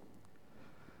important.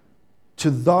 To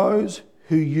those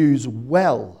who use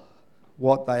well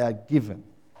what they are given,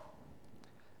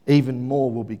 even more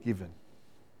will be given.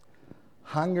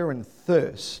 Hunger and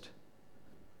thirst,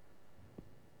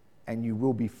 and you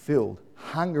will be filled.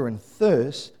 Hunger and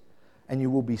thirst, and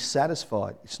you will be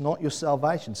satisfied. It's not your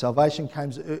salvation. Salvation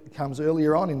comes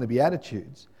earlier on in the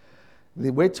Beatitudes.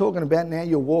 We're talking about now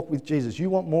your walk with Jesus. You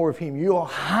want more of him. You're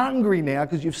hungry now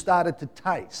because you've started to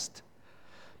taste.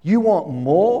 You want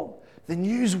more? Then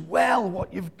use well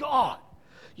what you've got.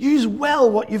 Use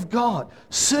well what you've got.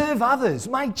 Serve others.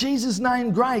 Make Jesus'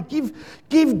 name great.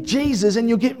 Give Jesus and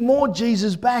you'll get more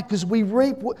Jesus back because we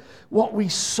reap what we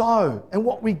sow, and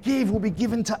what we give will be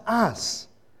given to us.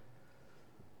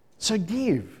 So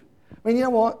give. I mean, you know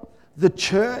what? The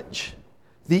church,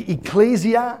 the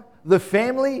ecclesia, the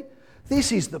family,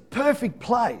 this is the perfect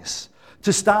place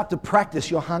to start to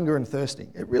practice your hunger and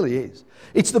thirsting. It really is.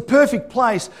 It's the perfect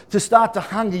place to start to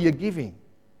hunger your giving.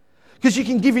 Because you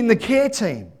can give in the care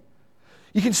team.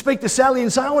 You can speak to Sally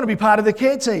and say, I want to be part of the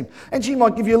care team. And she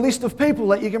might give you a list of people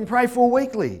that you can pray for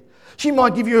weekly. She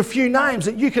might give you a few names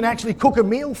that you can actually cook a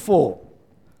meal for.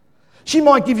 She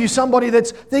might give you somebody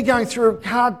they're going through a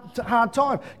hard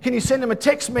time. Can you send them a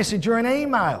text message or an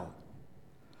email?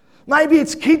 Maybe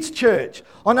it's kids' church.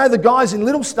 I know the guys in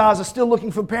Little Stars are still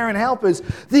looking for parent helpers.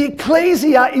 The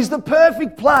ecclesia is the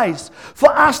perfect place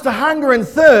for us to hunger and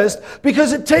thirst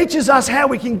because it teaches us how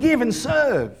we can give and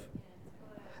serve.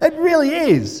 It really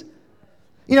is.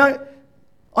 You know,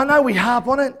 I know we harp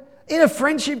on it. In a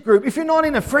friendship group, if you're not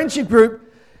in a friendship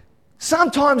group,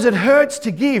 sometimes it hurts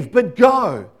to give, but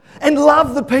go and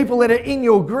love the people that are in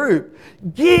your group.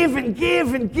 Give and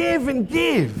give and give and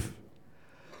give.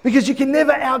 Because you can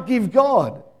never outgive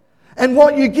God. And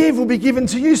what you give will be given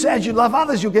to you. So as you love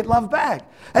others, you'll get love back.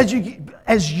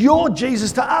 As you're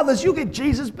Jesus to others, you'll get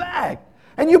Jesus back.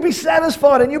 And you'll be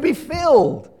satisfied and you'll be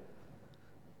filled.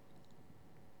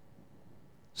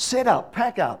 Set up,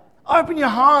 pack up. Open your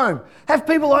home. Have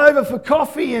people over for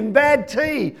coffee and bad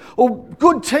tea. Or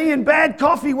good tea and bad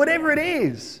coffee, whatever it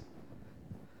is.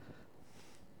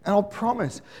 And I'll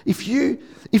promise,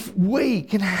 if we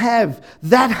can have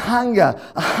that hunger,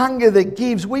 a hunger that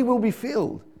gives, we will be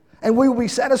filled and we will be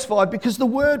satisfied because the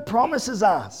word promises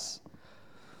us.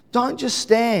 Don't just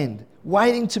stand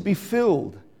waiting to be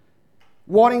filled,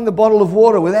 wanting the bottle of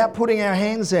water without putting our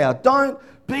hands out. Don't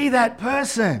be that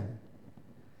person.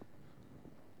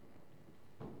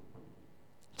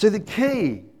 So the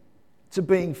key to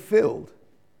being filled,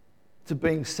 to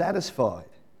being satisfied,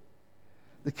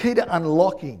 the key to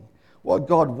unlocking what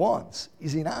God wants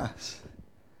is in us.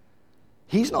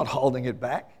 He's not holding it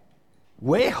back.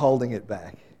 We're holding it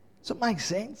back. Does it make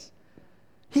sense?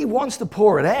 He wants to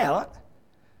pour it out.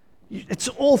 It's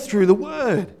all through the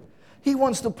Word. He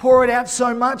wants to pour it out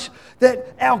so much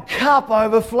that our cup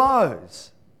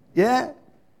overflows. Yeah?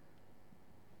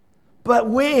 But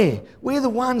we're the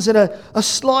ones that are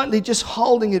slightly just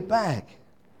holding it back.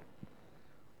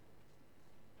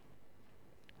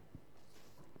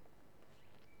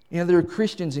 You know, there are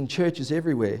Christians in churches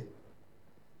everywhere,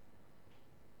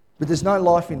 but there's no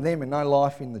life in them and no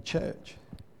life in the church.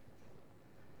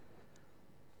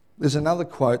 There's another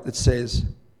quote that says,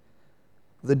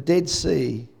 The Dead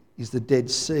Sea is the Dead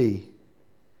Sea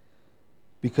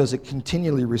because it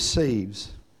continually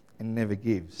receives and never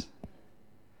gives.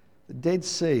 The Dead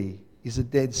Sea is a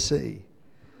Dead Sea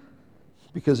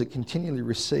because it continually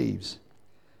receives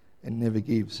and never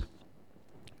gives.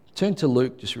 Turn to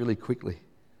Luke just really quickly.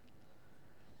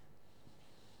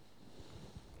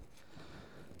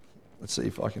 Let's see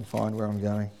if I can find where I'm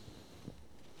going.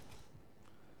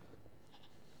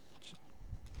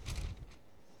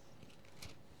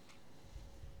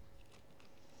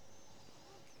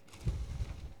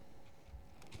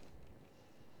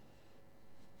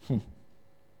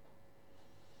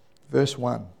 Verse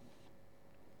 1.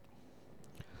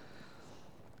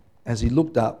 As he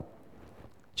looked up,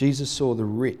 Jesus saw the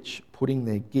rich putting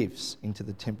their gifts into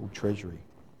the temple treasury.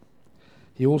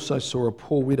 He also saw a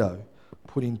poor widow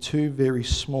put in 2 very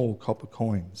small copper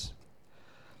coins.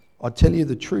 I tell you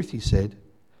the truth, he said,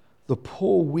 the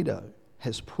poor widow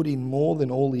has put in more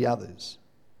than all the others.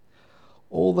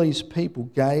 All these people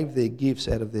gave their gifts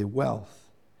out of their wealth,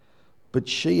 but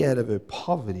she out of her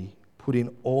poverty put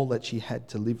in all that she had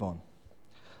to live on.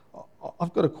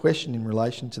 I've got a question in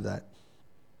relation to that.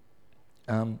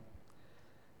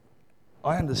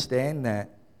 I understand that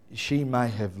she may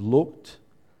have looked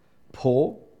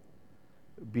poor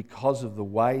because of the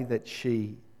way that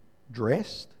she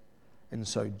dressed. And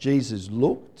so Jesus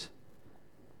looked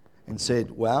and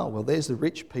said, well, there's the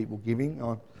rich people giving,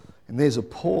 and there's a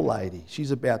poor lady.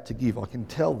 She's about to give. I can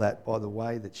tell that by the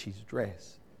way that she's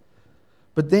dressed.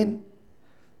 But then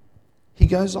he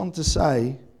goes on to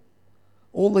say,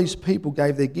 all these people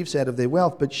gave their gifts out of their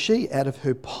wealth, but she, out of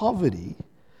her poverty,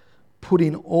 put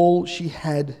in all she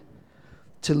had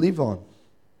to live on.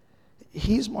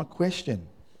 Here's my question.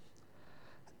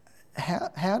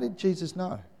 How did Jesus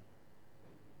know?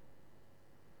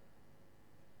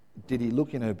 Did he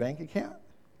look in her bank account?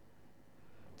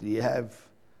 Did he have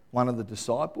one of the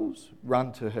disciples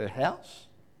run to her house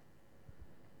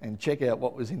and check out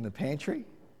what was in the pantry?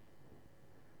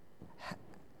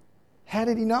 How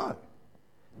did he know?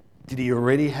 Did he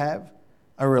already have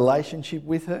a relationship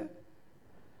with her?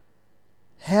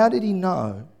 How did he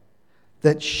know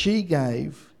that she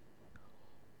gave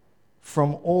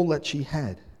from all that she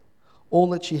had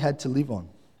to live on?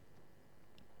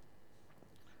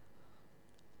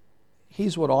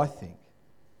 Here's what I think.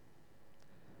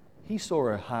 He saw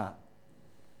her heart.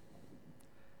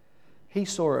 He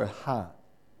saw her heart.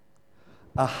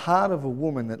 A heart of a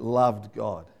woman that loved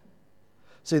God.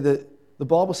 See, the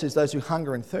Bible says those who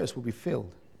hunger and thirst will be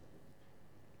filled.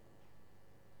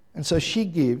 And so she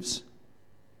gives,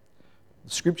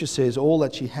 the scripture says, all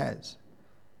that she has.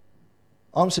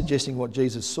 I'm suggesting what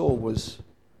Jesus saw was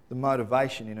the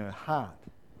motivation in her heart.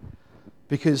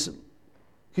 Because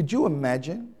could you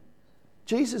imagine?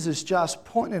 Jesus has just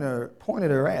pointed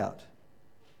her out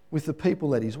with the people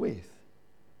that he's with.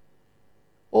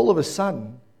 All of a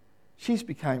sudden, she's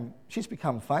become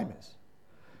famous.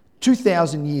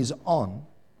 2,000 years on,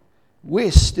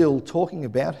 we're still talking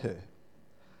about her.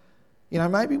 You know,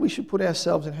 maybe we should put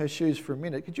ourselves in her shoes for a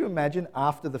minute. Could you imagine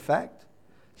after the fact?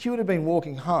 She would have been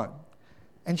walking home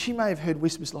and she may have heard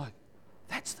whispers like,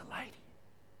 that's the lady.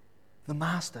 The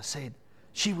master said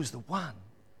she was the one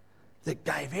that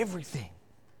gave everything.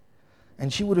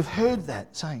 And she would have heard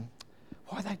that saying,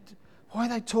 why are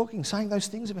they talking, saying those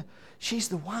things about, she's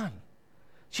the one.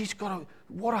 She's got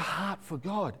what a heart for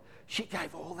God. She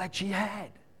gave all that she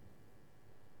had.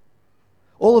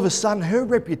 All of a sudden, her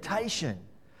reputation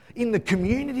in the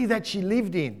community that she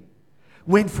lived in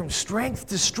went from strength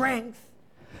to strength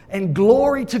and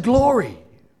glory to glory.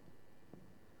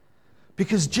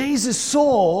 Because Jesus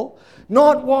saw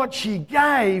not what she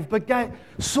gave, but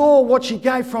saw what she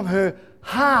gave from her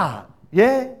heart.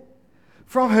 Yeah?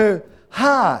 From her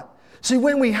heart. See,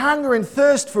 when we hunger and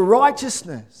thirst for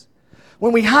righteousness,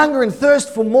 when we hunger and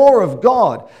thirst for more of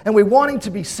God, and we're wanting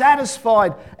to be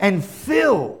satisfied and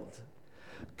filled,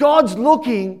 God's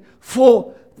looking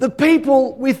for the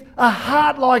people with a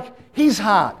heart like His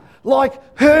heart, like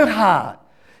her heart.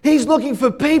 He's looking for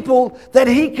people that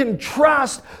He can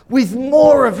trust with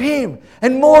more of Him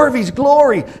and more of His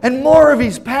glory and more of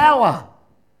His power.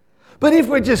 But if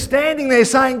we're just standing there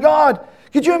saying, God,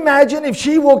 could you imagine if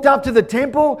she walked up to the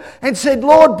temple and said,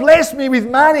 Lord, bless me with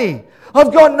money.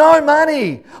 I've got no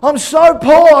money. I'm so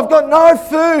poor. I've got no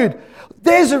food.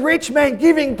 There's a rich man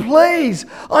giving, please.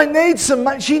 I need some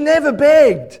money. She never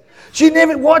begged.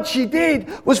 What she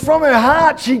did was from her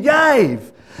heart she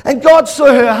gave. And God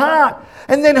saw her heart.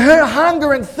 And then her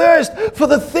hunger and thirst for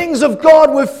the things of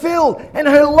God were filled. And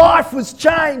her life was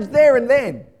changed there and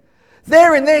then.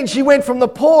 There and then she went from the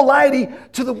poor lady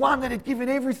to the one that had given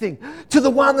everything, to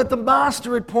the one that the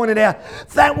master had pointed out.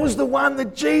 That was the one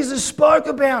that Jesus spoke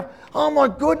about. Oh my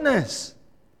goodness.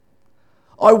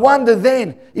 I wonder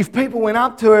then if people went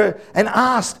up to her and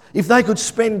asked if they could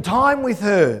spend time with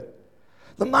her.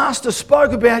 The master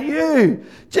spoke about you.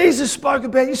 Jesus spoke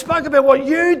about you. He spoke about what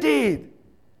you did.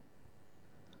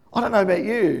 I don't know about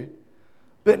you,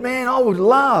 but man, I would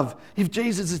love if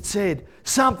Jesus had said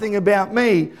something about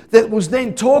me that was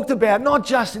then talked about, not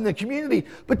just in the community,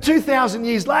 but 2,000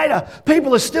 years later,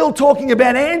 people are still talking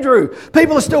about Andrew.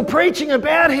 People are still preaching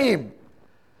about him.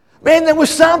 Man, there was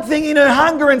something in her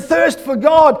hunger and thirst for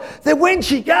God that when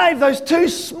she gave those 2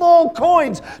 small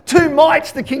coins, 2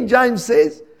 mites, the King James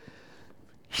says,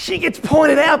 she gets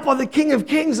pointed out by the King of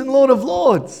Kings and Lord of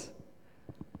Lords.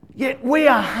 Yet we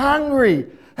are hungry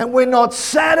and we're not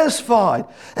satisfied,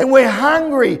 and we're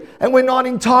hungry and we're not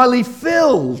entirely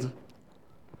filled.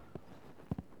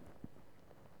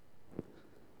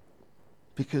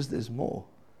 Because there's more.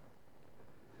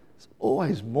 There's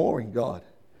always more in God.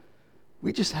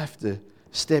 We just have to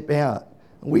step out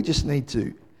and we just need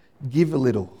to give a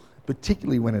little,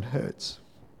 particularly when it hurts.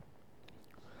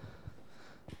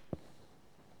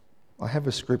 I have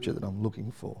a scripture that I'm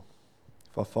looking for.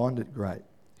 If I find it, great.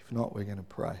 If not, we're going to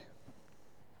pray.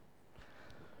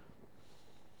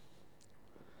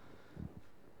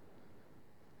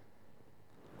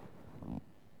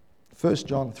 1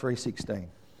 John 3:16.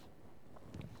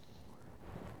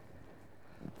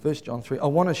 1 John 3. I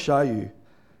want to show you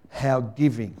how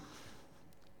giving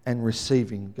and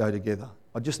receiving go together.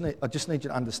 I just need you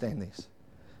to understand this.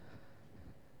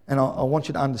 And I want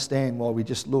you to understand why we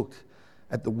just looked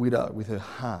at the widow with her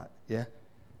heart, yeah?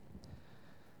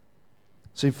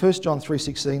 See, 1 John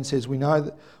 3:16 says, we know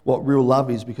that what real love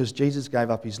is because Jesus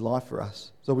gave up his life for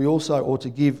us. So we also ought to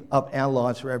give up our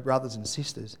lives for our brothers and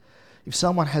sisters. If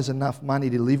someone has enough money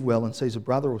to live well and sees a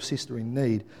brother or sister in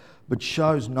need, but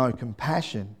shows no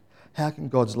compassion, how can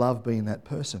God's love be in that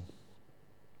person?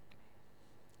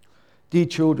 Dear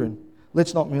children,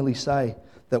 let's not merely say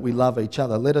that we love each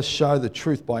other. Let us show the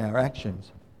truth by our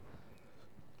actions.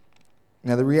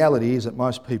 Now, the reality is that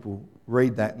most people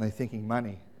read that and they're thinking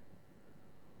money.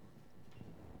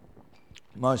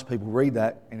 Most people read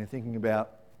that and they're thinking about,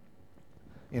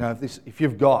 if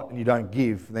you've got and you don't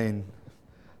give, then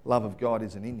love of God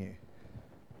isn't in you.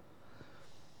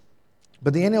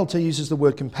 But the NLT uses the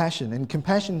word compassion, and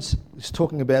compassion is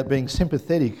talking about being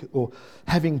sympathetic or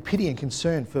having pity and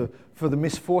concern for the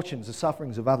misfortunes, the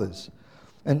sufferings of others.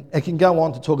 And it can go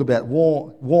on to talk about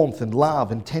warmth and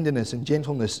love and tenderness and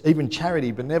gentleness, even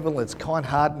charity, benevolence,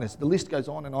 kind-heartedness. The list goes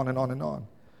on and on and on and on.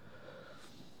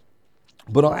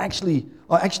 But I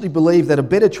actually believe that a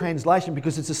better translation,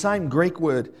 because it's the same Greek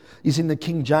word, is in the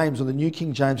King James or the New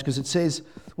King James, because it says,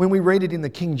 when we read it in the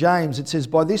King James, it says,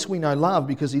 by this we know love,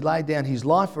 because he laid down his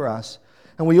life for us,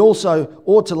 and we also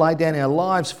ought to lay down our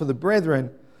lives for the brethren.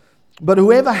 But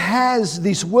whoever has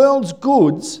this world's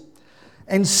goods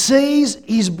and sees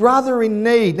his brother in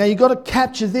need, now you've got to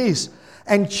capture this,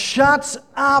 and shuts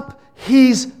up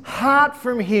his heart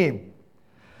from him.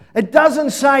 It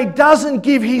doesn't say doesn't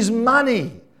give his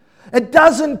money. It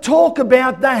doesn't talk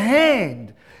about the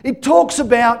hand. It talks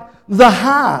about the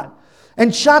heart.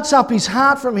 And shuts up his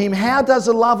heart from him. How does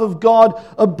the love of God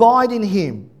abide in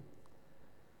him?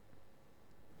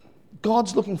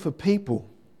 God's looking for people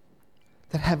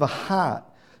that have a heart.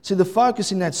 See, the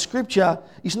focus in that scripture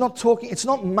is it's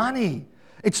not money.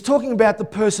 It's talking about the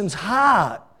person's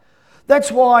heart.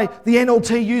 That's why the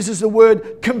NLT uses the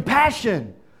word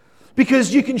compassion.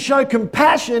 Because you can show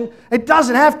compassion. It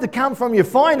doesn't have to come from your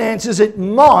finances. It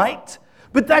might,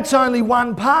 but that's only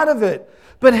one part of it.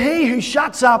 But he who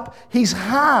shuts up his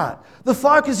heart, the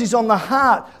focus is on the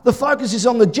heart. The focus is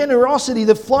on the generosity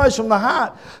that flows from the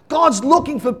heart. God's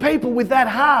looking for people with that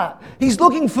heart. He's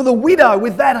looking for the widow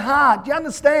with that heart. Do you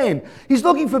understand? He's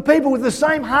looking for people with the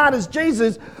same heart as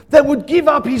Jesus that would give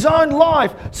up his own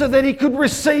life so that he could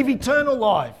receive eternal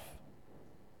life.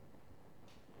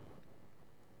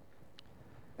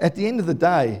 At the end of the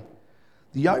day,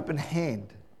 the open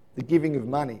hand, the giving of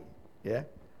money,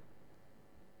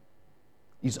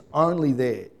 is only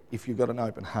there if you've got an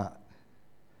open heart.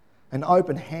 An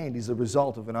open hand is a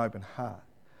result of an open heart.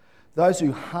 Those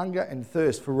who hunger and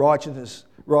thirst for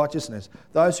righteousness,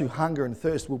 those who hunger and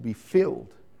thirst will be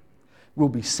filled, will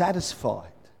be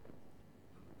satisfied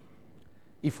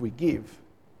if we give.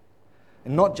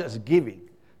 And not just giving,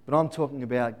 but I'm talking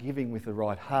about giving with the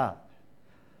right heart.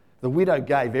 The widow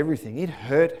gave everything. It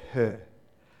hurt her.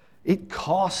 It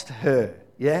cost her,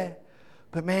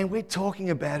 But man, we're talking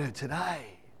about her today.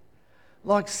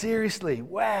 Like seriously,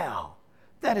 wow.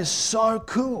 That is so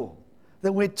cool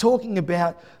that we're talking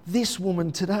about this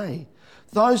woman today.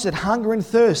 Those that hunger and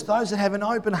thirst, those that have an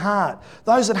open heart,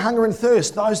 those that hunger and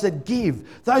thirst, those that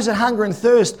give, those that hunger and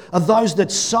thirst are those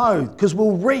that sow, because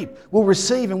we'll reap, we'll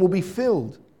receive, and we'll be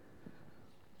filled.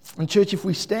 And church, if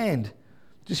we stand,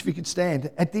 just if you could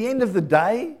stand, at the end of the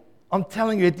day, I'm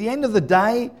telling you, at the end of the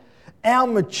day, our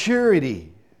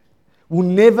maturity will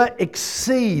never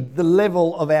exceed the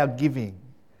level of our giving.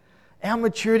 Our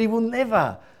maturity will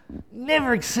never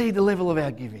exceed the level of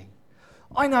our giving.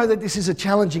 I know that this is a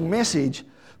challenging message,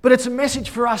 but it's a message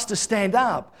for us to stand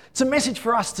up. It's a message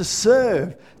for us to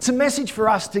serve. It's a message for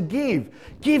us to give.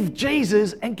 Give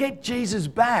Jesus and get Jesus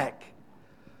back.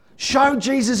 Show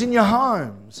Jesus in your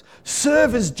homes.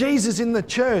 Serve as Jesus in the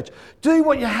church. Do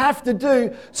what you have to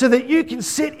do so that you can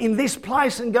sit in this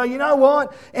place and go, you know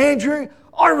what, Andrew,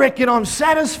 I reckon I'm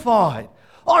satisfied.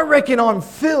 I reckon I'm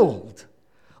filled.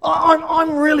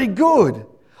 I'm really good.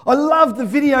 I love the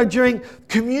video during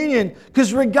communion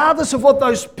because regardless of what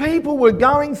those people were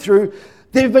going through,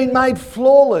 they've been made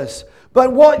flawless.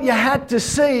 But what you had to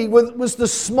see was the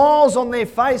smiles on their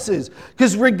faces.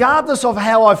 Because regardless of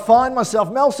how I find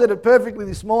myself, Mel said it perfectly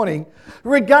this morning,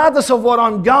 regardless of what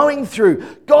I'm going through,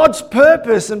 God's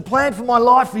purpose and plan for my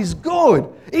life is good.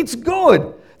 It's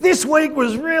good. This week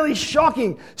was really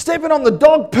shocking. Stepping on the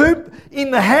dog poop in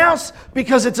the house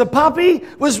because it's a puppy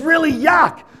was really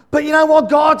yuck. But you know what?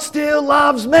 God still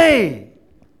loves me.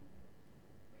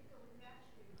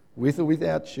 With or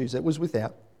without shoes. That was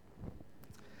without.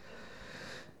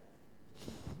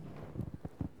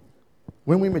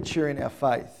 When we mature in our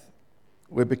faith,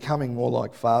 we're becoming more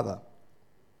like Father.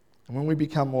 And when we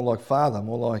become more like Father,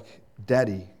 more like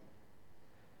Daddy,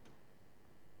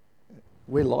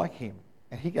 we're like Him.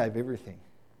 And He gave everything.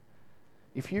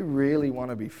 If you really want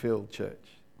to be filled, church,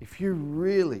 if you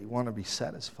really want to be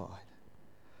satisfied,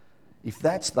 if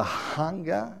that's the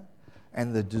hunger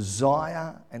and the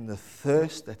desire and the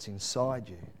thirst that's inside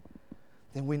you,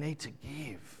 then we need to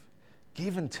give.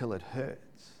 Give until it hurts.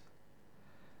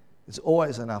 There's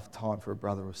always enough time for a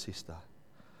brother or sister.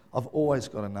 I've always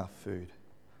got enough food.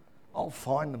 I'll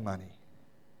find the money.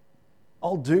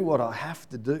 I'll do what I have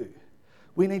to do.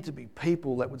 We need to be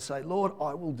people that would say, Lord,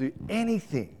 I will do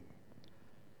anything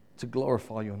to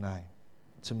glorify your name,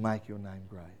 to make your name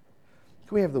great.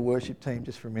 Can we have the worship team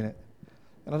just for a minute?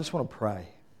 And I just want to pray.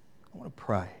 I want to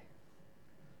pray.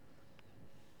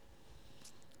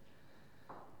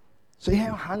 See,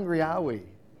 how hungry are we?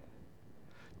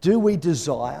 Do we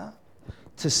desire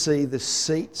to see the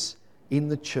seats in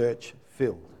the church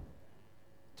filled?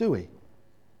 Do we?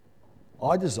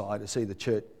 I desire to see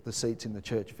the seats in the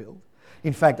church filled.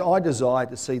 In fact, I desire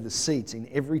to see the seats in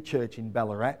every church in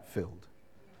Ballarat filled.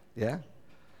 Yeah?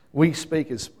 We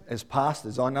speak as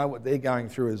pastors. I know what they're going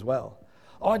through as well.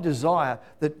 I desire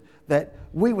that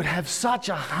we would have such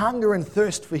a hunger and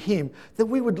thirst for Him that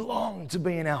we would long to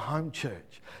be in our home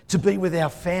church, to be with our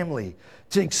family,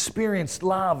 to experience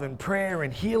love and prayer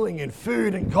and healing and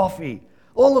food and coffee,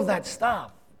 all of that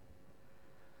stuff.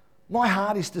 My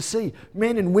heart is to see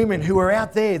men and women who are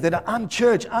out there that are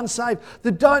unchurched, unsaved,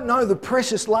 that don't know the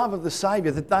precious love of the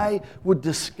Saviour, that they would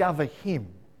discover Him.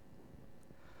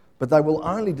 But they will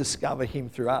only discover Him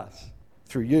through us,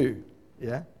 through you,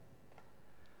 yeah?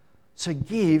 So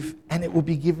give and it will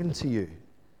be given to you.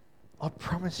 I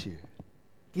promise you.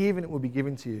 Give and it will be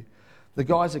given to you. The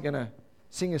guys are going to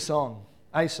sing a song.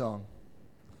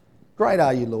 Great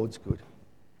are you, Lord's good.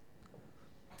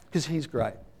 Because He's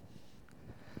great.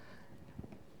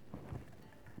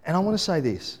 And I want to say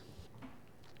this.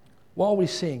 While we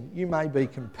sing, you may be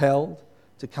compelled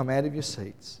to come out of your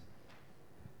seats,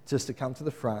 just to come to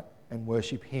the front and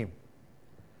worship Him.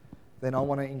 Then I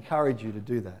want to encourage you to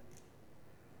do that.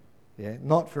 Yeah,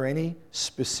 not for any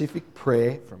specific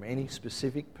prayer from any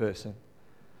specific person,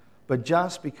 but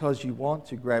just because you want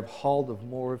to grab hold of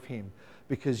more of Him,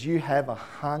 because you have a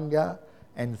hunger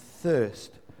and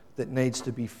thirst that needs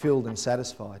to be filled and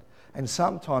satisfied. And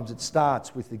sometimes it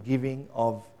starts with the giving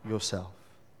of yourself.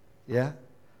 Yeah?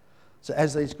 So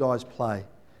as these guys play,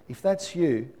 if that's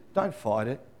you, don't fight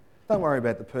it. Don't worry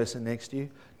about the person next to you.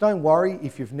 Don't worry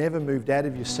if you've never moved out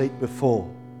of your seat before.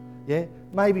 Yeah?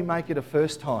 Maybe make it a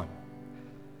first time.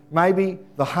 Maybe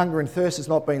the hunger and thirst has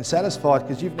not been satisfied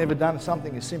because you've never done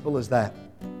something as simple as that.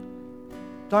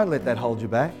 Don't let that hold you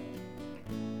back.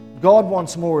 God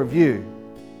wants more of you,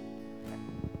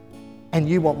 and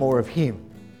you want more of Him.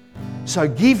 So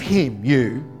give Him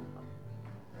you,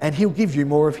 and He'll give you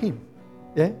more of Him.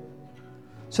 Yeah?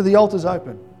 So the altar's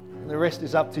open, and the rest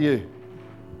is up to you.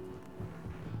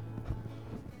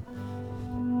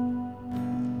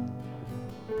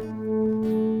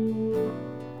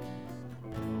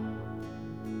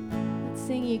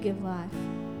 give life.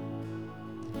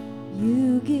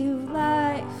 You give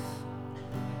life.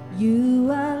 You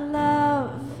are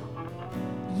love.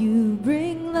 You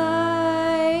bring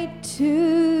light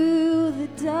to the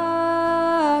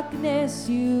darkness.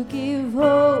 You give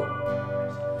hope.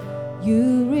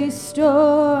 You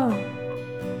restore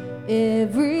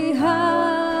every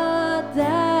heart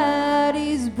that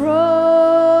is broken.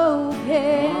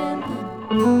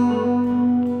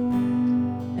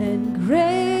 And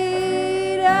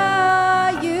great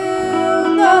are you,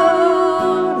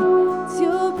 Lord. It's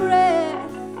your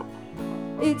breath.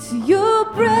 It's your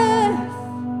breath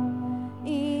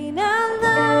in our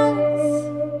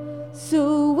lungs.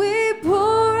 So we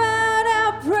pour out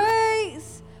our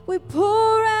praise. We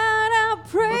pour out our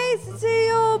praise to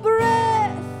your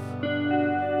breath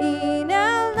in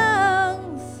our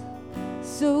lungs.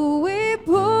 So we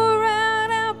pour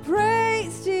out our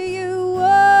praise to you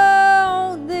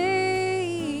only.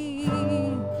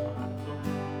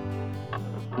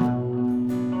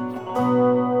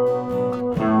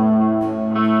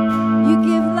 You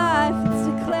give life, let's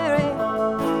declare it.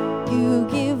 You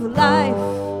give life.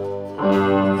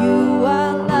 You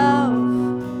are love.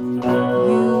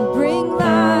 You bring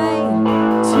light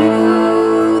to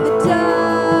the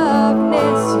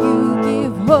darkness. You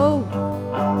give hope.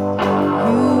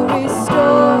 You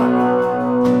restore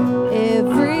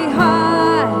every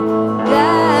heart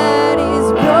that is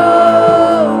broken.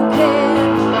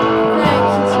 Thank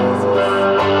you, Jesus.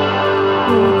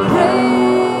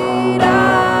 Great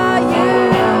are you,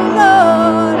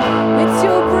 Lord. It's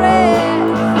your breath.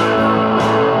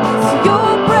 It's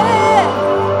your breath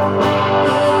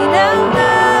in our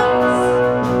lungs.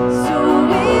 So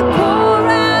we pour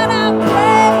out our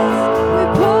praise. We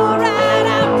pour out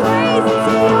our praise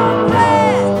to your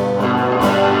breath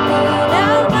in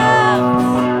our lungs.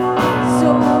 So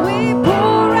we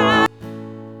pour out.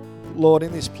 Lord,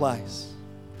 in this place,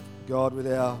 God, with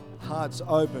our hearts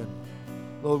open,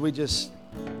 Lord, we just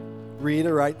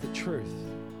reiterate the truth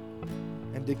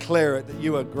and declare it that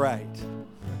you are great,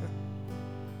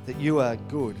 that you are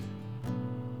good,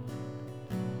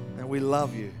 and we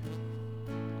love you.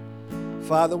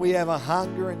 Father, we have a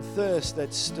hunger and thirst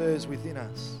that stirs within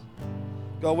us.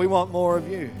 God, we want more of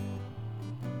you.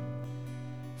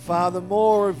 Father,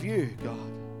 more of you, God.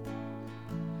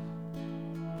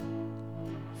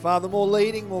 Father, more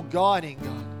leading, more guiding,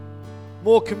 God.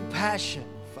 More compassion,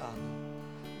 Father.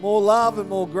 More love and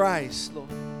more grace, Lord.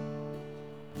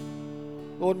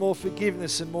 Lord, more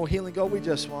forgiveness and more healing. God, we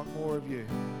just want more of you.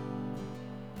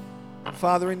 And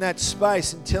Father, in that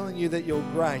space and telling you that you're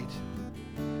great,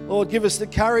 Lord, give us the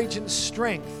courage and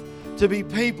strength to be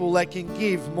people that can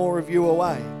give more of you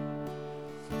away.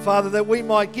 Father, that we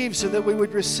might give so that we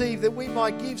would receive, that we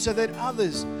might give so that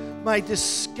others may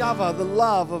discover the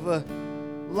love of a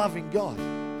loving God.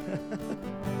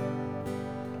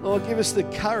 Lord, give us the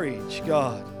courage,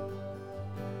 God.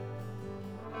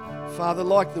 Father,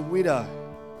 like the widow,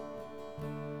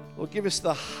 Lord, give us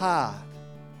the heart,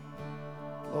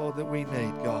 Lord, that we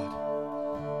need, God.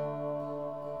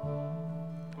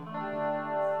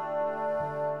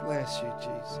 Bless you,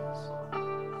 Jesus.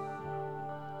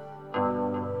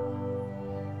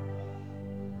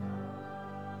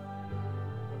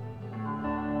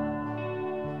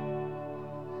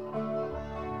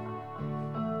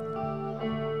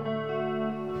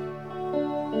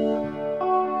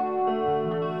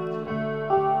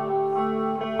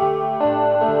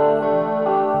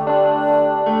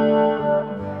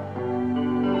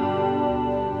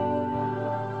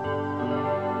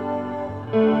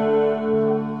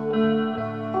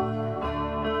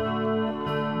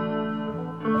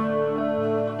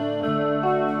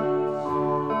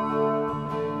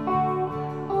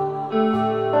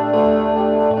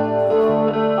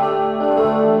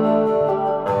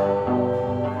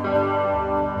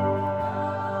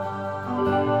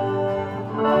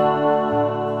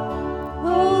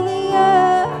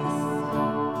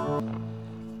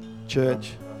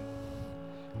 Church,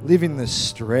 live in the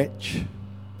stretch.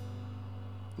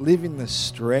 Live in the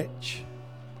stretch.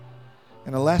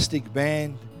 An elastic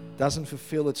band doesn't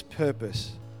fulfill its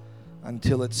purpose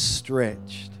until it's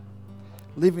stretched.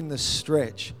 Live in the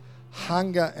stretch.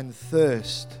 Hunger and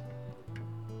thirst,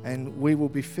 and we will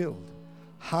be filled.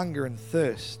 Hunger and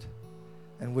thirst,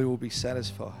 and we will be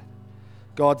satisfied.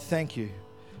 God, thank you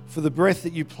for the breath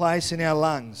that you place in our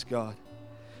lungs, God.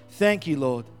 Thank you,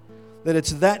 Lord, that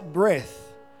it's that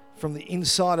breath from the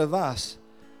inside of us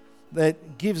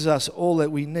that gives us all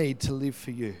that we need to live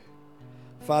for you.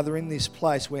 Father, in this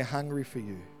place, we're hungry for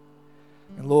you.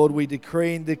 And Lord, we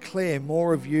decree and declare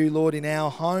more of you, Lord, in our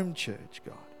home church,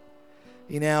 God,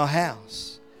 in our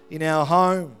house, in our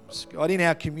homes, God, in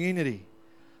our community.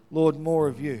 Lord, more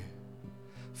of you.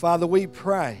 Father, we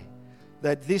pray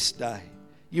that this day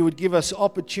you would give us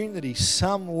opportunity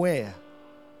somewhere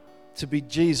to be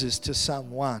Jesus to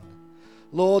someone.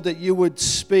 Lord, that you would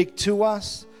speak to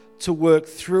us, to work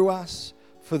through us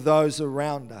for those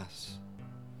around us.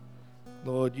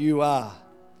 Lord, you are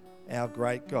our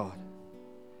great God.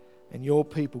 And your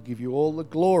people give you all the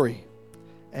glory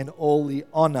and all the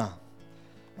honor.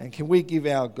 And can we give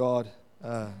our God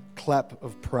a clap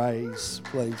of praise,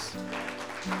 please?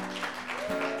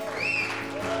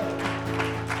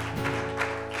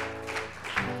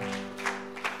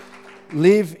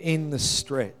 Live in the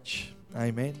stretch.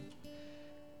 Amen.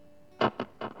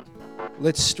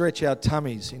 Let's stretch our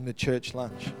tummies in the church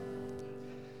lunch.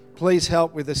 Please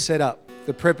help with the setup,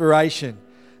 the preparation,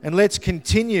 and let's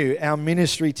continue our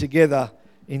ministry together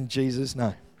in Jesus'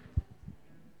 name.